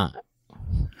 I'm not.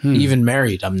 Even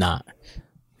married, I'm not.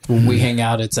 When we hang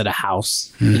out, it's at a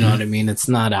house. You know what I mean? It's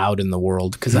not out in the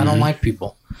world because I don't like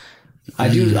people.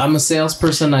 I'm a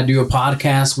salesperson. I do a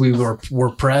podcast. We're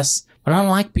press, but I don't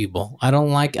like people. I don't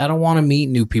want to meet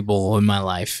new people in my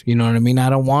life. You know what I mean? I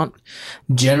don't want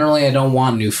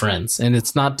new friends. And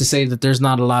it's not to say that there's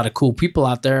not a lot of cool people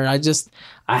out there.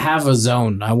 I have a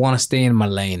zone. I want to stay in my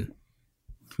lane.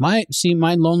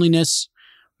 My loneliness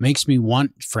makes me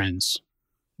want friends.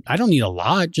 I don't need a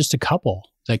lot, just a couple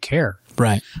that care.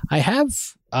 Right. I have,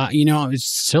 it's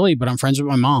silly, but I'm friends with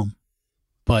my mom.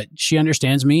 But she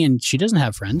understands me, and she doesn't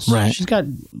have friends. Right. She's got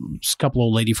a couple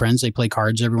old lady friends. They play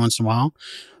cards every once in a while.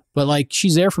 But, like,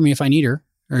 she's there for me if I need her,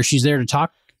 or she's there to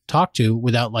talk to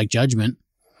without, like, judgment.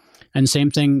 And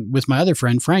same thing with my other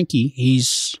friend, Frankie.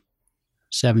 He's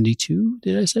 72,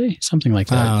 did I say? Something like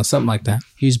that. Something like that.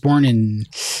 He was born in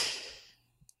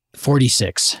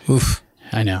 46. Oof.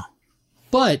 I know.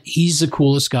 But he's the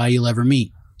coolest guy you'll ever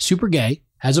meet. Super gay.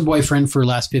 Has a boyfriend for the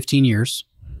last 15 years.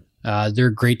 They're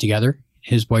great together.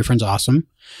 His boyfriend's awesome.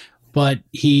 But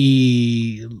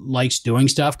he likes doing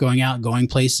stuff, going out, going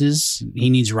places. He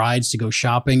needs rides to go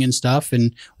shopping and stuff.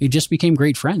 And we just became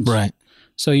great friends. Right.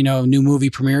 So, new movie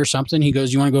premiere or something. He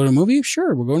goes, you want to go to a movie?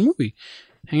 Sure, we'll go to a movie.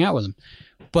 Hang out with him.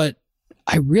 But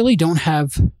I really don't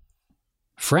have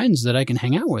friends that I can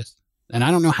hang out with. And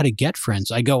I don't know how to get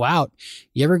friends. I go out.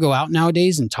 You ever go out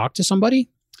nowadays and talk to somebody?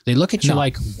 They look at you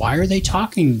like, why are they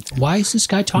talking? Why is this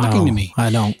guy talking to me? I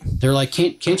don't. They're like,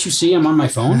 can't you see I'm on my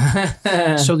phone?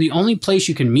 So the only place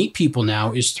you can meet people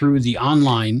now is through the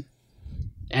online,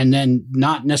 and then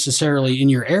not necessarily in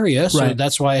your area. So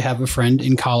that's why I have a friend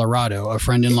in Colorado, a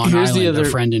friend in Long Island, a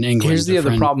friend in England. Here's the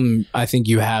other problem I think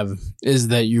you have is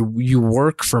that you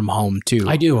work from home too.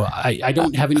 I do. I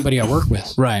don't have anybody I work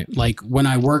with. Right. Like when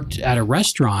I worked at a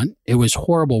restaurant, it was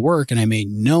horrible work and I made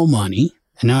no money.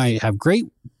 And now I have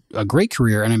a great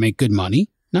career and I make good money.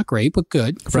 Not great, but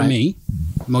good for me.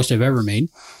 Most I've ever made.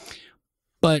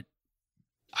 But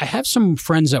I have some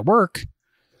friends at work,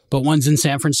 but one's in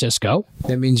San Francisco.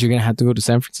 That means you're going to have to go to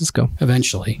San Francisco.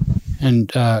 Eventually.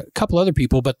 And a couple other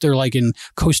people, but they're like in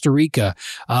Costa Rica.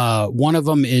 One of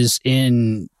them is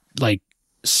in like,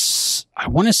 I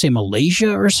want to say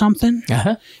Malaysia or something.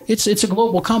 Uh-huh. It's a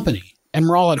global company. And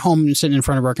we're all at home and sitting in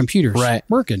front of our computers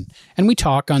working. And we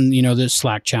talk on, the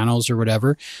Slack channels or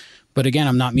whatever. But again,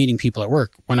 I'm not meeting people at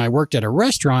work. When I worked at a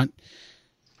restaurant,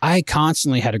 I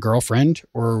constantly had a girlfriend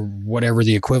or whatever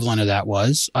the equivalent of that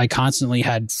was. I constantly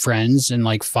had friends and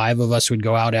like 5 of us would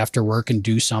go out after work and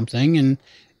do something. And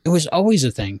it was always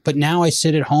a thing. But now I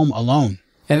sit at home alone.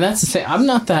 And that's the thing.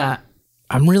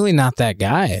 I'm really not that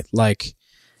guy. Like,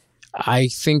 I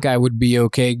think I would be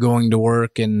okay going to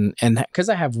work and because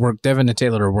I have Devin and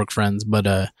Taylor are work friends, but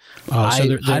I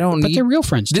don't need. But they're real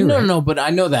friends too. No, but I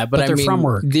know that. But they're from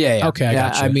work. Yeah. Okay, I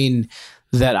gotcha. I mean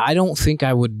that I don't think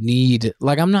I would need.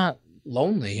 Like, I'm not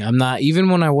lonely. I'm not. Even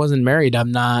when I wasn't married,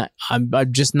 I'm not. I'm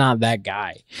just not that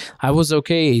guy. I was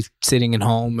okay sitting at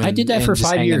home. And, I did that for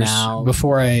 5 years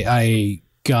before I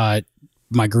got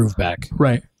my groove back.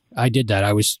 Right. I did that.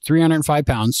 I was 305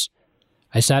 pounds.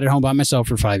 I sat at home by myself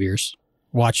for 5 years,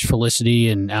 watched Felicity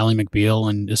and Ally McBeal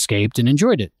and escaped and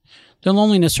enjoyed it. The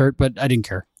loneliness hurt, but I didn't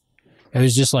care. It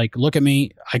was just like, look at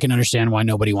me. I can understand why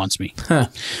nobody wants me. Huh.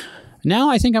 Now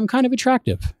I think I'm kind of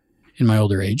attractive in my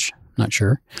older age. Not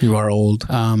sure. You are old.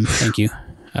 Thank you.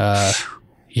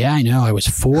 Yeah, I know. I was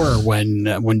 4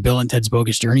 when Bill and Ted's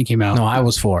Bogus Journey came out. No, I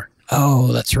was 4.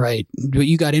 Oh, that's right. But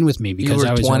you got in with me because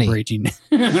I was 20. over 18.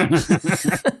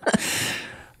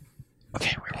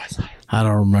 Okay, where was I? I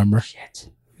don't remember. Shit.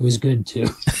 It was good too.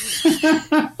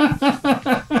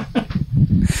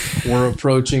 We're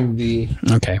approaching the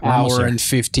hour and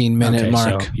 15-minute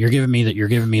mark. So you're giving me the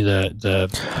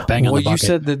bang on the bucket. Well, you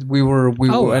said that we were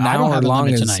an hour long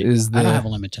is the. I don't have a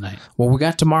limit tonight. Well, we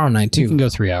got tomorrow night too. You can go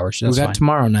 3 hours. That's we got fine.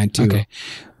 tomorrow night too. Okay.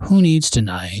 Who needs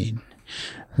tonight?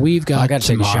 We've got. I got to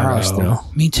take a shower still.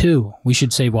 Me too. We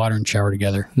should save water and shower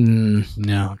together.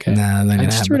 No, okay. Nah, I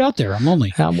just threw it out there. I'm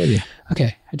lonely. I'm with you.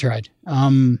 Okay, I tried.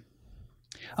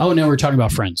 Oh no, we're talking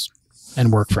about friends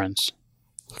and work friends.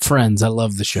 Friends, I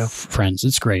love the show. Friends,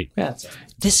 it's great. Yeah,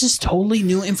 this is totally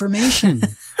new information.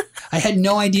 I had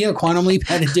no idea Quantum Leap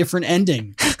had a different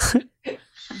ending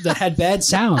that had bad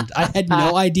sound. I had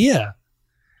no idea.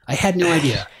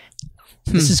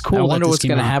 This is cool. I wonder what's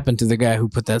going to happen to the guy who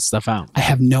put that stuff out. I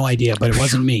have no idea, but it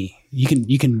wasn't me.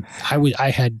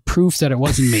 I had proof that it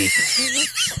wasn't me.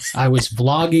 I was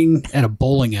vlogging at a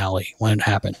bowling alley when it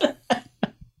happened.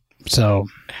 So,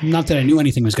 not that I knew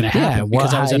anything was going to happen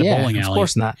because I was at a bowling alley. Of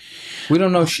course not. We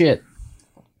don't know shit.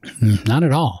 Not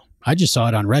at all. I just saw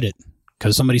it on Reddit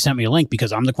because somebody sent me a link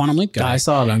because I'm the Quantum Leap guy. I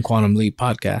saw it on Quantum Leap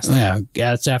podcast. Yeah,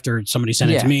 that's after somebody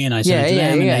sent it to me and I sent it to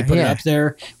them and they put it up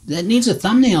there. That needs a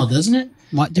thumbnail, doesn't it?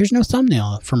 What? There's no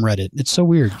thumbnail from Reddit. It's so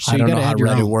weird. So I don't know how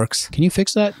Reddit works. Can you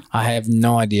fix that? I have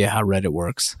no idea how Reddit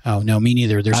works. Oh no, me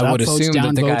neither. There's I would assume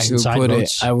that the guy who put it.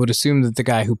 I would assume that the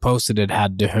guy who posted it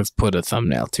had to have put a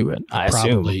thumbnail to it. I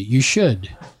probably assume. You should,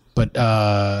 but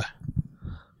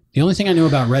The only thing I knew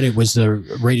about Reddit was the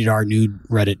rated R nude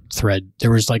Reddit thread.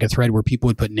 There was like a thread where people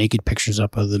would put naked pictures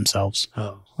up of themselves.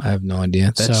 Oh, I have no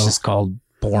idea. That's just called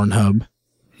Pornhub.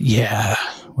 Yeah,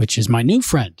 which is my new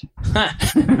friend.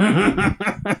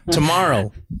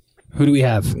 Tomorrow. Who do we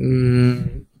have?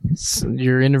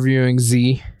 You're interviewing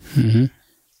Z. Mm-hmm.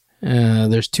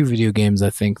 There's 2 video games, I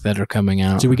think, that are coming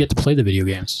out. Do we get to play the video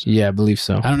games? Yeah, I believe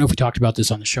so. I don't know if we talked about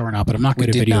this on the show or not, but I'm not good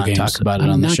at video games. Talk about it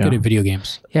on the show. I'm not good at video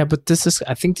games. Yeah, but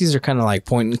I think these are kind of like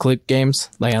point and click games.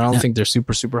 Like, I don't think they're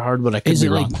super, super hard, but I could be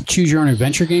wrong. Is it like choose your own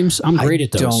adventure games? I'm great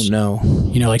at those. I don't know.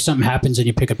 You know, like something happens and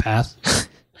you pick a path.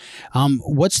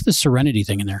 What's the Serenity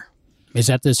thing in there? Is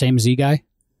that the same Z guy?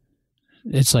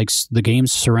 It's like the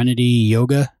game's Serenity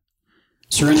Yoga?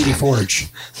 Serenity Forge.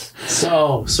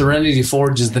 So, Serenity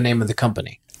Forge is the name of the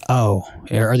company. Oh,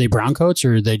 are they brown coats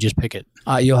or they just pick it?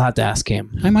 You'll have to ask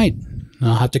him. I might.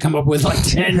 I'll have to come up with like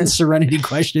 10 Serenity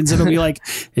questions. It'll be like,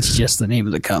 it's just the name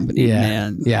of the company,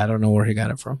 man. Yeah, I don't know where he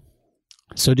got it from.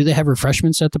 So do they have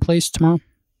refreshments at the place tomorrow?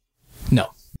 No.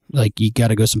 Like you got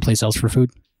to go someplace else for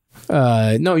food?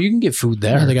 No, you can get food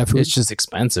there. Oh, they got food? It's just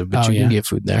expensive, but you can get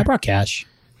food there. I brought cash.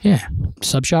 Yeah.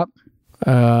 Sub shop?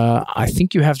 I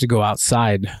think you have to go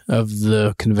outside of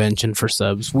the convention for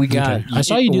subs. I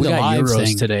saw you do the live Euros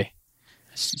thing today.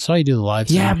 Saw you do the live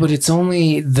thing. Yeah, but it's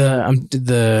only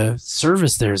the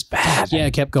service there is bad. Yeah,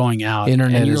 it kept going out.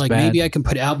 Internet and you're is like, bad. maybe I can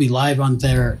put Albie live on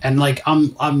there. And like,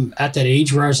 I'm at that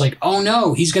age where I was like, oh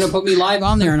no, he's gonna put me live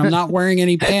on there, and I'm not wearing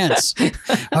any pants.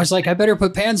 I was like, I better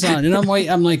put pants on. And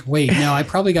I'm like, wait, no, I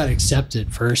probably got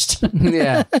accepted first.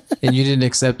 Yeah, and you didn't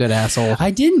accept it, asshole.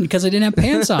 I didn't because I didn't have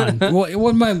pants on.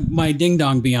 Wouldn't my ding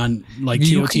dong be on like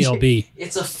TOTLB?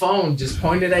 It's a phone. Just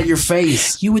point it at your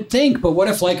face. You would think, but what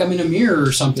if like I'm in a mirror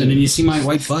or something and you see my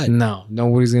white butt? No,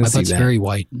 nobody's gonna see that. My butt's very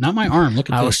white. Not my arm. Look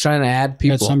at I this. was trying to add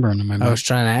people. I had sunburn on my butt. I was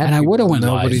trying to add and people. I would have went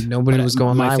live. Nobody was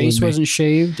going live. My face with me. wasn't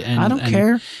shaved. And I don't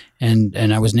care.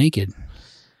 And I was naked.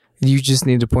 You just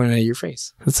need to point it at your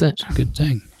face. That's it. Good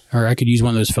thing. Or I could use one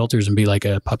of those filters and be like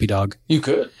a puppy dog. You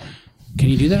could. Can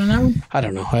you do that on that one? I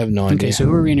don't know. I have no idea. Okay, so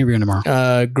who are we interviewing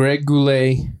tomorrow? Greg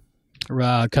Goulet.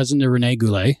 Cousin to Rene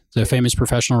Goulet, the famous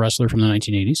professional wrestler from the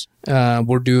 1980s.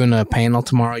 We're doing a panel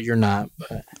tomorrow. You're not.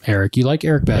 But Eric. You like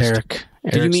Eric best. Eric.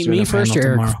 Did you meet me first or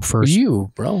Eric first?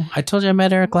 You, bro. I told you I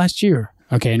met Eric last year.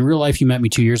 Okay, in real life, you met me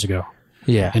 2 years ago.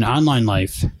 Yeah. In online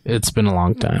life. It's been a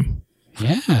long time.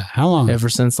 Yeah. How long? Ever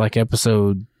since like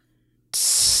episode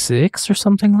 6 or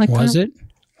something like that. Was it?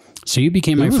 So you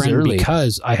became my friend early.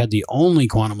 because I had the only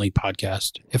Quantum Leap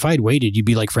podcast. If I had waited, you'd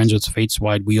be like friends with Fates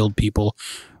Wide Wheeled people.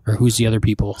 Or who's the other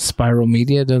people? Spiral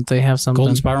Media, don't they have something?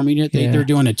 Golden Spiral Media? They're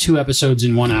doing a 2 episodes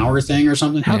in 1 hour thing or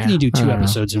something. How can you do 2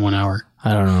 episodes in 1 hour?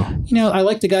 I don't know. You know, I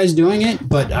like the guys doing it,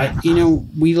 but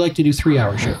we like to do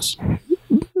 3-hour shows.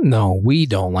 No, we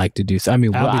don't like to do. I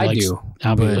do.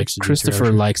 Albie likes to do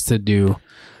Christopher likes to do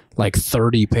like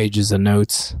 30 pages of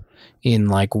notes in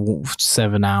like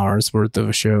 7 hours worth of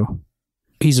a show.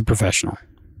 He's a professional.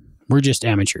 We're just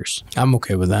amateurs. I'm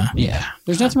okay with that. Yeah.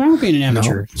 There's nothing wrong with being an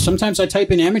amateur. No. Sometimes I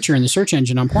type in amateur in the search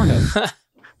engine on Pornhub.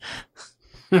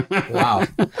 Wow.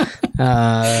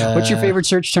 What's your favorite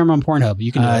search term on Pornhub?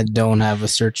 You can. I don't have a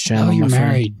search channel. Oh, you're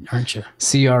married, aren't you?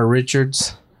 C.R.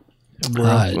 Richards.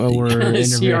 We're interviewing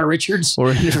C.R. Richards.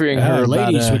 We're interviewing her.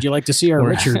 Ladies, would you like to see C.R.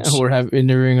 Richards? We're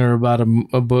interviewing her about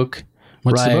a book.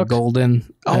 What's Riot the book?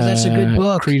 Golden. Oh, that's a good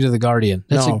book. Creed of the Guardian.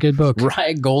 That's a good book.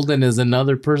 Riot Golden is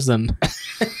another person.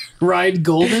 Riot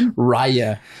Golden?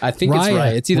 Raya. I think it's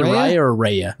Raya. It's either Raya or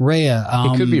Raya.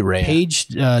 Raya. It could be Raya. Paige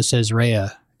says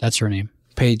Raya. That's her name.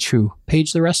 Paige who?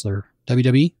 Paige the wrestler.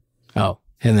 WWE. Oh.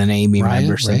 And then Amy, my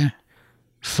person. Raya.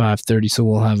 5:30, so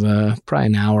we'll have probably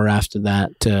an hour after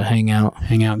that to hang out.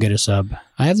 Get a sub.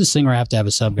 I have this thing where I have to have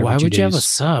a sub every 2 days. Why would you have a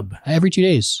sub? Every 2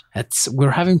 days.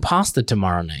 We're having pasta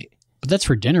tomorrow night. But that's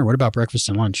for dinner. What about breakfast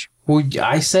and lunch? Well,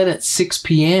 I said at 6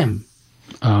 p.m.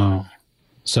 Oh.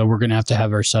 So we're going to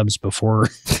have our subs before,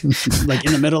 like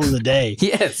in the middle of the day.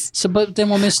 Yes. So, but then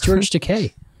we'll miss George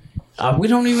Takei. We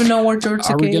don't even know where George Takei is.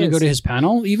 Are we going to go to his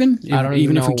panel even? I don't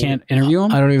even know if we can't interview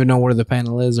him? I don't even know where the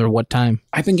panel is or what time.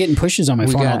 I've been getting pushes on my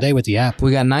phone all day with the app.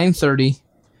 We got 9:30,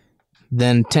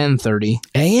 then 10:30.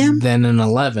 A.M.? Then an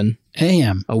 11.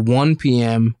 A.M. A 1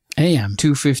 p.m. A.M.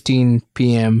 2:15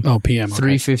 p.m. Oh, p.m. Okay.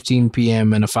 3:15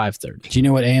 p.m. and a 5:30. Do you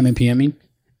know what A.M. and P.M. mean?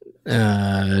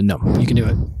 No. You can do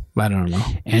it. I don't know.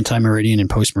 Anti-meridian and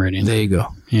post-meridian. There you go.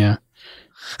 Yeah.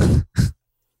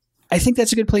 I think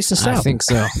that's a good place to stop. I think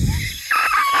so.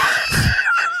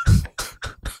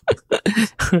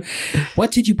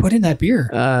 What did you put in that beer?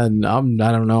 I don't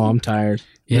know. I'm tired.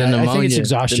 Yeah, I think it's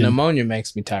exhaustion. The pneumonia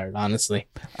makes me tired, honestly.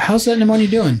 How's that pneumonia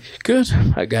doing? Good.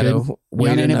 I got to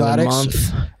wait another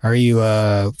month. Are you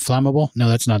flammable? No,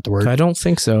 that's not the word. I don't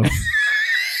think so.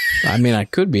 I mean, I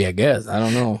could be, I guess. I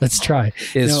don't know. Let's try.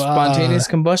 Is spontaneous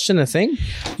combustion a thing?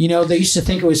 You know, they used to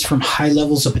think it was from high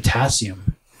levels of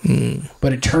potassium.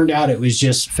 But it turned out it was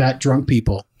just fat drunk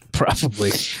people.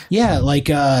 Probably. Yeah, like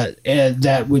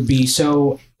that would be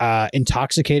so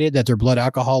intoxicated that their blood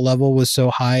alcohol level was so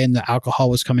high and the alcohol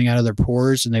was coming out of their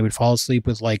pores and they would fall asleep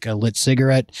with like a lit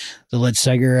cigarette. The lit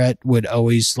cigarette would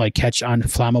always like catch on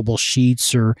flammable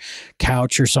sheets or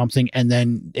couch or something and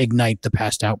then ignite the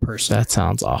passed out person. That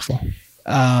sounds awful.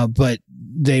 But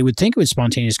they would think it was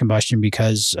spontaneous combustion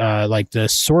because like the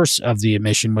source of the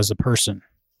emission was the person.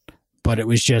 But it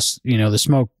was just, you know, the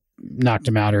smoke knocked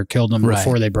them out or killed them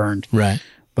before they burned. Right.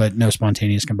 But no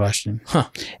spontaneous combustion. Huh.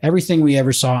 Everything we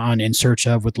ever saw on In Search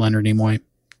of with Leonard Nimoy,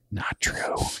 not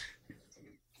true.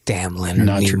 Damn Leonard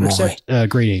Nimoy. True. Except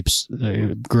great apes.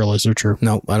 Gorillas are true.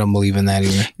 Nope, I don't believe in that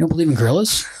either. You don't believe in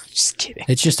gorillas? Just kidding.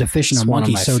 It's just a fish and a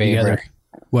monkey sewed together.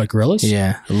 What, gorillas?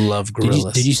 Yeah, I love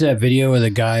gorillas. Did you see that video of the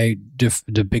guy,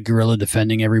 the big gorilla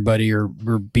defending everybody or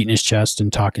beating his chest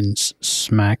and talking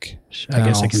smack? I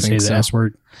guess I can say the S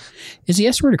word. Is the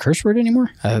S word a curse word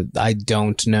anymore? I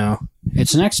don't know.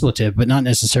 It's an expletive, but not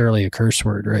necessarily a curse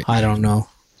word, right? I don't know.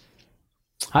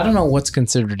 I don't know what's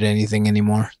considered anything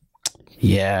anymore.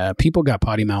 Yeah, people got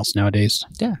potty mouths nowadays.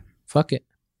 Yeah, fuck it.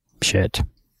 Shit.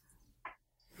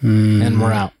 And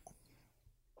we're out.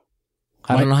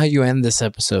 I don't know how you end this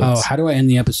episode. Oh, how do I end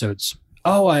the episodes?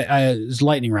 Oh, it's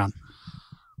lightning round.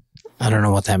 I don't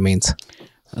know what that means.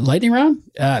 Lightning round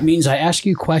means I ask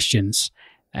you questions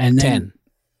and then 10.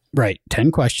 Right,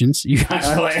 10 questions. You're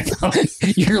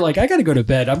like, I got to go to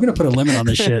bed. I'm going to put a limit on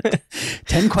this shit.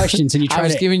 10 questions, and you try. I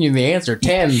was giving you the answer.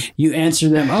 10. You answer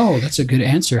them. Oh, that's a good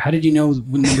answer. How did you know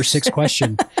number 6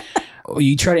 question?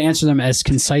 You try to answer them as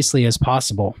concisely as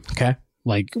possible. Okay,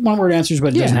 like one word answers,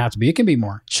 but it doesn't have to be. It can be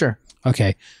more. Sure.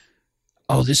 Okay.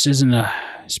 Oh, this isn't a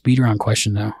speed round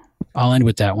question though. I'll end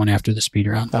with that one after the speed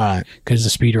round. All right, because the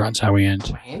speed round's how we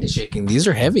end. My hand is shaking. These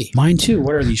are heavy. Mine too.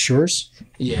 What are these? Shores?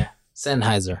 Yeah.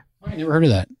 Sennheiser. I never heard of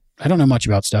that. I don't know much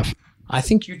about stuff. I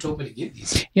think you told me to get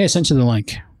these. Yeah, I sent you the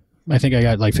link. I think I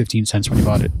got like 15 cents when you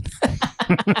bought it.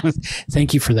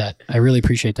 Thank you for that. I really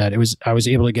appreciate that. I was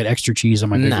able to get extra cheese on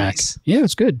my Big Mac. Yeah,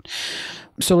 it's good.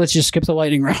 So let's just skip the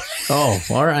lightning round. Oh,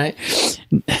 all right.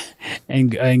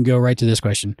 and go right to this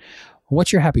question.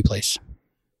 What's your happy place?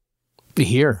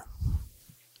 Here.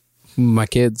 My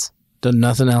kids.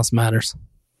 Nothing else matters.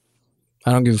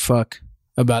 I don't give a fuck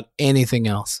about anything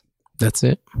else. That's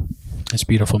it. That's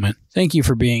beautiful, man. Thank you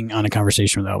for being on A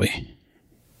Conversation with Albie.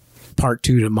 Part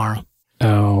 2 tomorrow.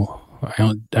 Oh,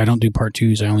 I don't do part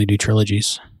 2s. I only do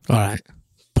trilogies. All right.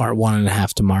 Part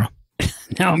 1.5 tomorrow.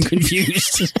 Now I'm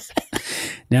confused.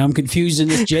 Now I'm confused in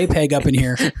this JPEG up in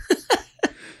here.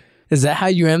 Is that how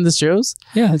you end the shows?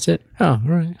 Yeah, that's it. Oh, all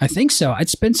right. I think so.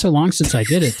 It's been so long since I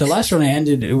did it. The last one I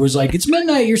ended, it was like, it's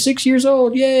midnight. You're 6 years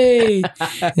old. Yay.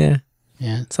 Yeah.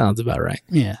 Yeah. Sounds about right.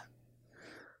 Yeah.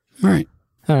 All right.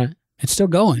 All right. It's still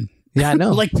going. Yeah, I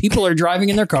know. Like people are driving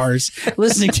in their cars,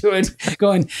 listening to it,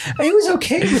 going, it was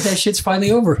okay, but that shit's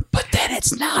finally over. But then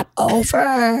it's not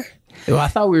over. Well, I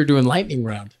thought we were doing lightning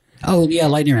round. Oh, yeah,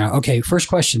 lightning round. Okay, first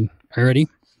question. Are you ready?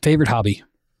 Favorite hobby?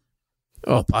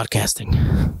 Oh,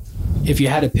 podcasting. If you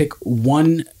had to pick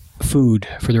one food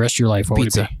for the rest of your life, what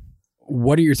would it be?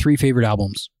 What are your 3 favorite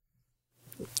albums?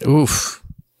 Oof.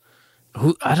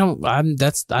 I don't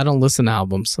listen to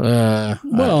albums.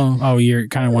 You're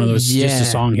kind of one of those, just a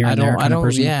song here and there kind of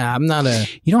person. Yeah, I'm not a...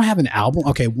 You don't have an album?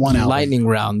 Okay, one album. Lightning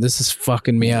round. This is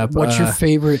fucking me up. What's your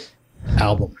favorite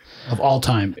album of all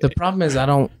time? The problem is I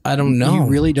don't know. You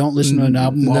really don't listen to an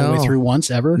album all the way through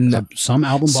once ever? No. Some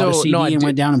album bought a CD and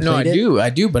went down and played it? I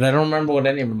do, but I don't remember what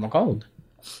any of them are called.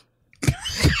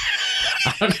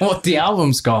 I don't know what the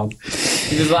album's called.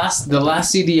 The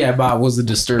last CD I bought was the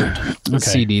Disturbed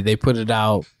CD. They put it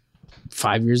out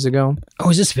 5 years ago. Oh,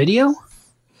 is this video?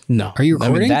 No. Are you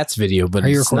recording? I mean, that's video, but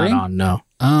it's not on. No.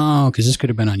 Oh, because this could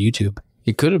have been on YouTube.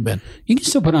 It could have been. You can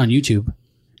still put it on YouTube,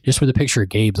 just with a picture of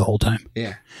Gabe the whole time.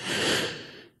 Yeah.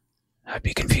 That'd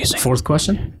be confusing. Fourth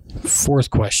question.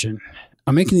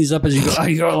 I'm making these up as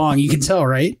you go along. You can tell,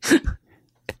 right?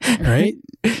 Right?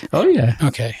 Oh yeah.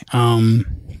 Okay.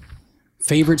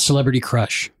 Favorite celebrity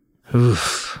crush?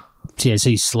 Oof. See, I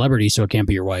say celebrity, so it can't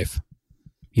be your wife,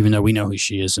 even though we know who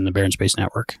she is in the Barren Space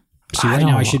Network. See, right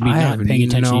now I should be not paying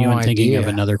attention to you and thinking of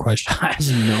another question. I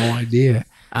have no idea.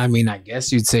 I mean, I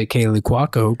guess you'd say Kaylee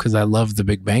Cuoco because I love The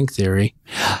Big Bang Theory.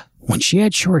 When she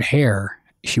had short hair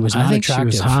She was not I think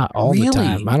attractive. she was hot all the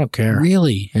time. I don't care.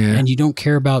 Really? Yeah. And you don't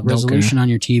care about resolution on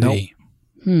your TV?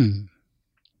 Nope.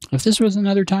 If this was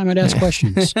another time, I'd ask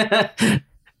questions.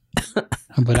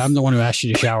 But I'm the one who asked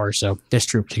you to shower, so That's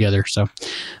true. together. So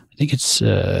I think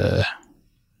I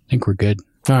think we're good.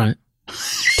 All right.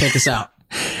 Take us out.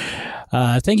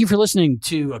 Thank you for listening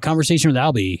to A Conversation with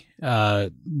Albie.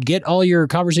 Get all your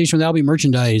Conversation with Albie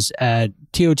merchandise at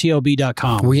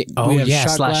totlb.com. We have shot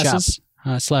 /shop. glasses,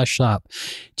 /shop.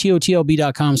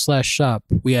 totlb.com/shop.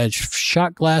 We had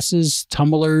shot glasses,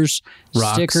 tumblers,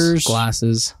 Rocks, stickers,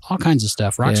 glasses, all kinds of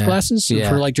stuff. Rocks Yeah. glasses Yeah.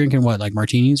 for like drinking what, like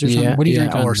martinis or something? Yeah, What do you yeah,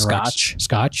 drink on or the rocks? scotch.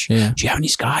 Scotch? Yeah. Do you have any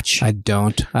scotch? I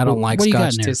don't like what do you got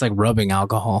scotch. in It there? tastes like rubbing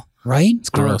alcohol. Right? It's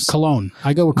gross. Cologne.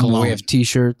 I go with cologne. We have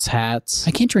T-shirts, hats.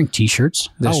 I can't drink T-shirts.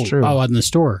 That's true. Oh, in the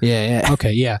store. Yeah.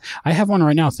 Okay, yeah. I have one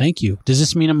right now. Thank you. Does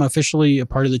this mean I'm officially a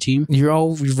part of the team?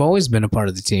 You've always been a part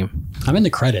of the team. I'm in the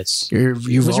credits.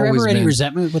 Was Was there ever any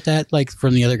resentment with that, like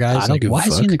from the other guys? I don't Like, give a why is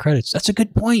he fuck. in the credits? That's a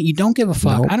good point. You don't give a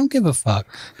fuck. Nope. I don't give a fuck.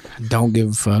 Don't give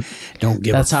a fuck. Don't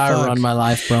give That's a how fuck. I run my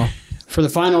life, bro. For the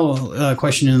final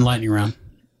question in the lightning round,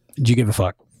 do you give a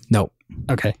fuck? Nope.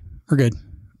 Okay, we're good.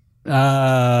 Mic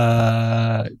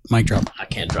drop. I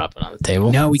can't drop it on the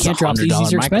table. No, we It's can't drop these.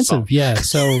 These are microphone. expensive. Yeah.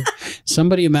 So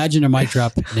somebody imagine a mic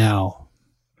drop now.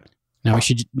 Now we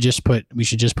should just put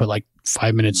like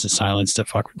 5 minutes of silence to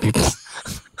fuck with people.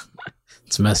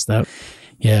 It's messed up.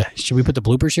 Yeah. Should we put the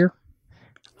bloopers here?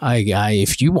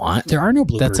 If you want, There are no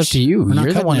bloopers. that's up to you. We're not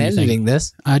You're the cutting one anything. editing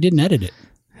this. I didn't edit it.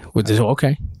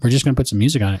 Okay. We're just gonna put some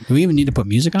music on it. Do we even need to put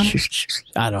music on it?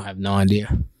 I don't have no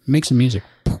idea. Make some music.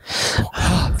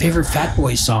 Favorite Fat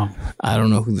Boys song? I don't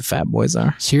know who the Fat Boys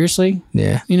are. Seriously?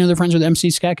 Yeah. You know they're friends with MC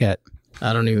Scat Cat.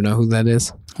 I don't even know who that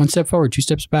is. 1 step forward, 2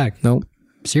 steps back. Nope.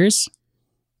 Serious?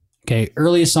 Okay.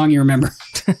 Earliest song you remember?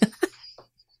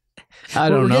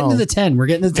 We're getting to the 10. We're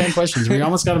getting to the 10 questions. We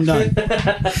almost got them done.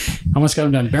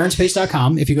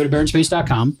 Baronspace.com. If you go to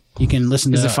baronspace.com, you can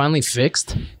listen to... Is it finally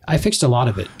fixed? I fixed a lot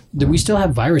of it. We still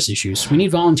have virus issues. We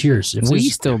need volunteers. If We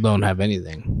there's- still don't have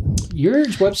anything. your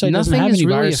website doesn't Nothing have is any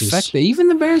really viruses. affected. Even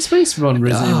the Baron Space one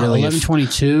isn't really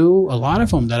 1122. A lot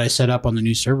of them that I set up on the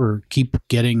new server keep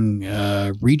getting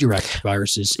redirect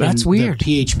viruses. That's in weird. The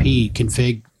PHP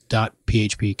config.php.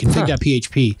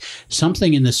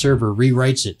 Something in the server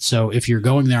rewrites it. So if you're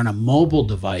going there on a mobile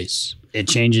device, it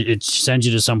sends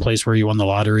you to some place where you won the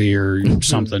lottery or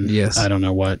something. Yes. I don't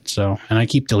know what. So, and I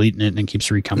keep deleting it and it keeps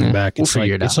coming back. We'll It's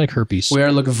figure it out. It's like herpes. We are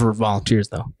looking for volunteers,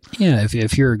 though. Yeah.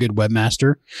 If you're a good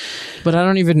webmaster. But I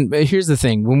don't even. Here's the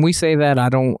thing: when we say that,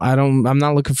 I'm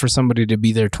not looking for somebody to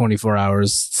be there 24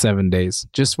 hours, 7 days.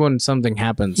 Just when something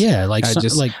happens. Yeah. Like,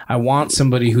 I want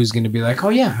somebody who's going to be like, oh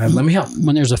yeah, let me help.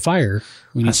 when there's a fire,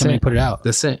 we need That's somebody it. to put it out.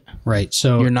 That's it. Right.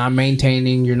 So You're not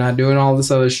maintaining. You're not doing all this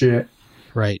other shit.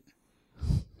 right.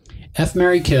 F,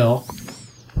 marry, kill.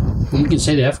 You can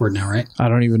say the F word now, right? I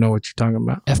don't even know what you're talking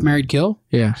about. F, married, kill?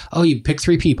 Yeah. Oh, you pick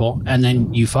 3 people, and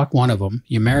then you fuck one of them,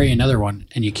 you marry another one,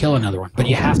 and you kill another one. But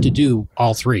you have to do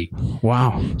all 3.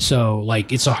 Wow. So,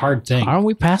 like, it's a hard thing. Aren't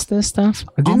we past this stuff?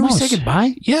 Didn't Almost. we say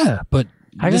goodbye? Yeah, but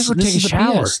I gotta go take a is the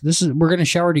shower. BS. We're going to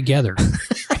shower together.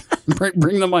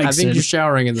 Bring the mics I think in. you're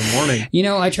showering in the morning. You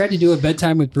know, I tried to do a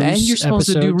bedtime with Bruce And you're supposed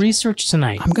to do episode. research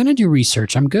tonight. I'm going to do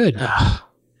research. I'm good.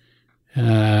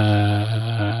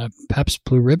 Pep's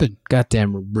Blue Ribbon.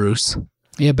 Goddamn, Bruce.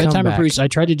 Yeah, bedtime with back. Bruce. I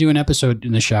tried to do an episode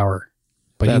in the shower,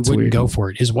 but That's he wouldn't weird. go for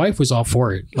it. His wife was all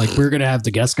for it. Like, we were going to have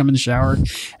the guests come in the shower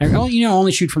and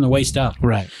only shoot from the waist up.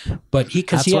 Right. But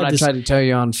because That's he what had I this, tried to tell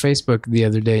you on Facebook the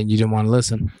other day, and you didn't want to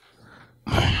listen.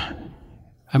 I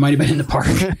might have been in the park.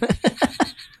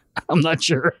 I'm not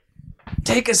sure.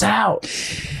 Take us out.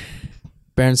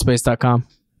 Baronspace.com.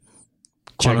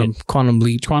 Check it. Quantum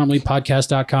Leap.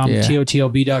 QuantumLeapPodcast.com, Yeah.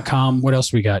 TOTLB.com. What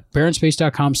else we got?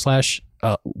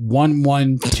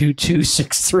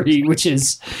 Baronspace.com/112263, which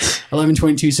is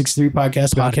 112263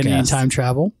 podcast about Canadian time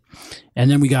travel. And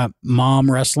then we got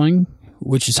Mom Wrestling,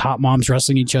 which is Hot Moms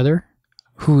Wrestling Each Other.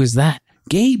 Who is that?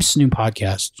 Gabe's new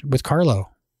podcast with Carlo.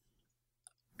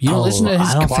 You don't listen to his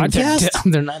I don't think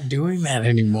podcast? they're not doing that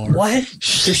anymore. What?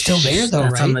 They're still there though,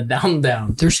 That's right? on the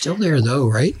down. They're still there though,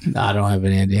 right? I don't have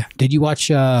any idea. Did you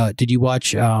watch what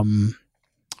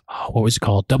was it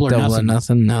called? Double or Double or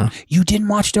Nothing? Nothing? No. You didn't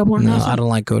watch Double or No, Nothing? I don't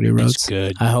like Cody Rhodes. It's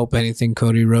good. I hope anything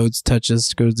Cody Rhodes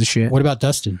touches goes to shit. What about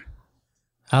Dustin?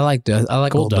 I like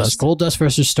Goldust. Goldust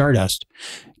versus Stardust.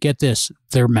 Get this.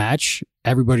 Their match,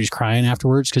 everybody's crying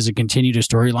afterwards because it continued a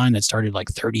storyline that started like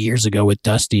 30 years ago with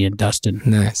Dusty and Dustin.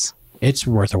 Nice. It's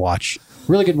worth a watch.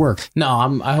 Really good work. No,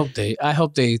 I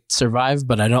hope they survive,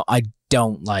 but I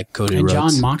don't like Cody And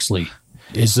Rhodes. John Moxley.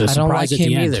 is a surprise. I don't like at the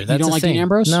him end. either. That's you don't the like thing. Dean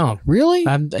Ambrose? No. Really?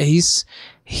 He's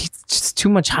just too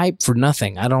much hype for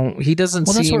nothing. He doesn't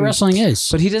Well, seem... that's what wrestling is.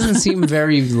 But he doesn't seem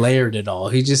very layered at all.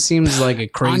 He just seems like a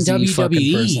crazy on WWE,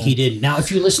 fucking person. he didn't. Now,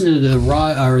 if you listen to the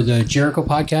Raw or the Jericho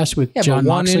podcast with John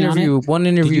Moxley one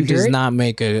interview does not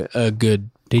make a good...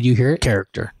 Did you hear it?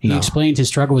 Character. He explained his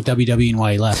struggle with WWE and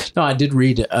why he left. No, I did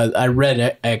read. I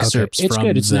read excerpts. Okay. It's from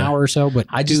good. It's an hour or so, but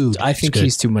I think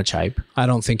he's too much hype. I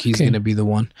don't think he's going to be the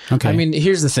one. Okay. I mean,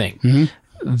 here's the thing. Mm-hmm.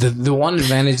 The one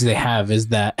advantage they have is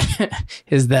that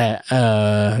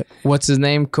what's his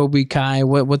name? Kobe Kai.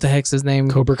 What the heck's his name?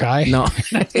 Cobra Kai. No,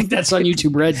 I think that's on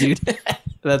YouTube Red, dude.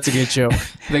 That's a good show.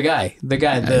 The guy, the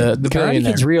Karate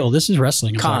billionaire. Kid's real. This is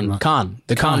wrestling. The Khan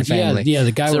family. Yeah,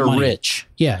 the guy They're with money. rich.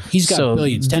 Yeah, he's got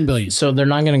billions, 10 billion. So they're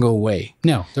not going to go away.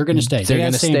 No, they're going to stay. They're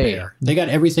going to stay. They got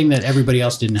everything that everybody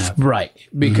else didn't have. Right,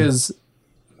 because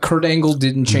Kurt Angle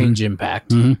didn't change Impact.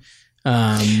 Mm-hmm.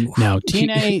 No,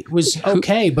 TNA was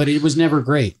okay, but it was never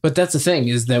great. But that's the thing,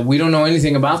 is that we don't know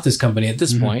anything about this company at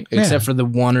this point, except for the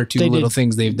one or two little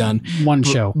things they've done. One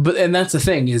show. And that's the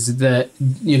thing, is that,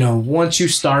 once you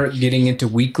start getting into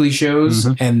weekly shows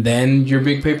and then your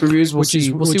big pay-per-views, we'll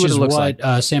see what it looks like.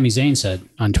 Sami Zayn said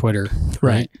on Twitter.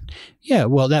 Right. Yeah,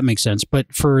 well, that makes sense.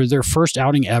 But for their first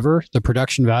outing ever, the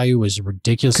production value was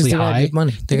ridiculously high.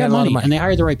 Money. They got a lot of money. And they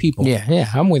hired the right people. Yeah,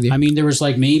 I'm with you. I mean, there was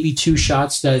like maybe 2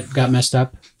 shots that got messed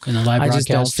up in the live broadcast.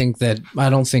 I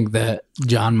don't think that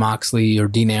John Moxley or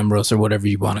Dean Ambrose or whatever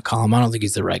you want to call him, I don't think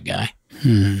he's the right guy.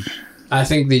 I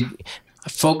think the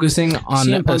focusing on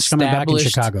CM Punk's coming back in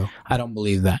Chicago. I don't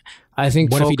believe that. I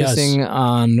think focusing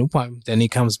on, then he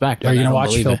comes back. Are you going to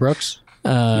watch Phil Brooks?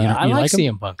 I like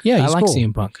CM Punk. Yeah, I like cool.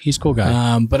 CM Punk. He's a cool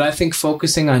guy. But I think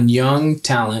focusing on young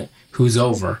talent who's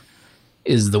over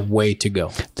is the way to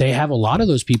go. They have a lot of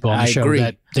those people on the show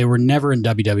that they were never in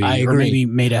WWE or maybe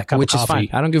made a cup of coffee. Is fine.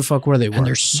 I don't give a fuck where they were. And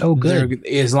they're so good.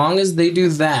 As long as they do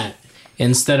that,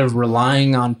 instead of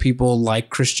relying on people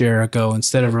like Chris Jericho,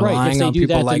 instead of relying on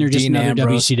people like Dean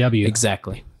Ambrose. WCW.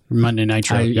 Exactly. Monday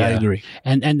Nitro. I agree.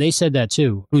 And they said that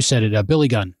too. Who said it? Billy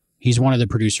Gunn. He's one of the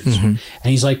producers. And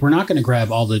he's like, we're not going to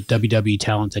grab all the WWE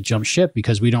talent that jump ship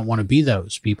because we don't want to be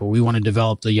those people. We want to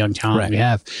develop the young talent we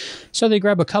have. So they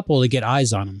grab a couple to get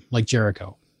eyes on them, like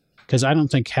Jericho. Because I don't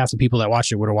think half the people that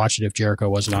watched it would have watched it if Jericho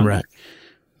wasn't on there.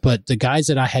 But the guys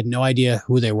that I had no idea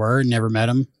who they were, never met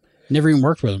them, never even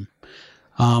worked with them.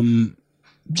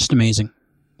 Just amazing.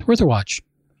 Worth a watch.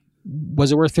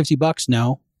 Was it worth $50?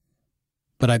 No.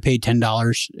 But I paid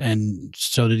 $10 and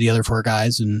so did the other 4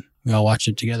 guys, and we all watched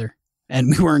it together. And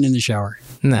we weren't in the shower.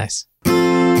 Nice.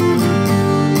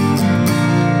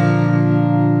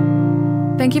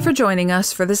 Thank you for joining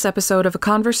us for this episode of A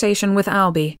Conversation with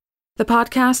Albie. The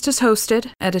podcast is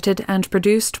hosted, edited, and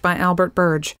produced by Albert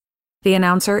Burge. The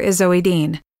announcer is Zoe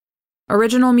Dean.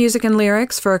 Original music and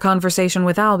lyrics for A Conversation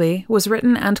with Albie was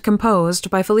written and composed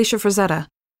by Felicia Frazetta.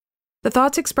 The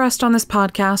thoughts expressed on this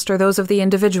podcast are those of the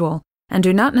individual and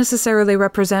do not necessarily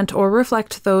represent or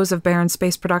reflect those of Barren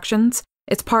Space Productions,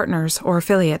 its partners, or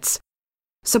affiliates.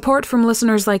 Support from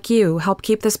listeners like you help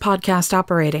keep this podcast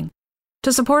operating.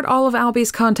 To support all of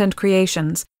Albie's content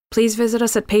creations, please visit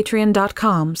us at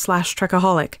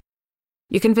patreon.com/Trekaholic.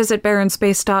 You can visit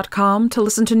barrenspace.com to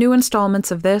listen to new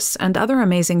installments of this and other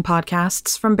amazing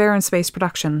podcasts from Barren Space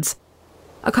Productions.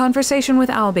 A Conversation with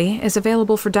Albie is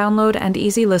available for download and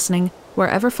easy listening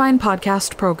wherever fine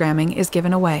podcast programming is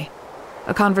given away.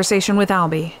 A Conversation with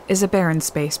Albie is a Barren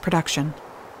Space production.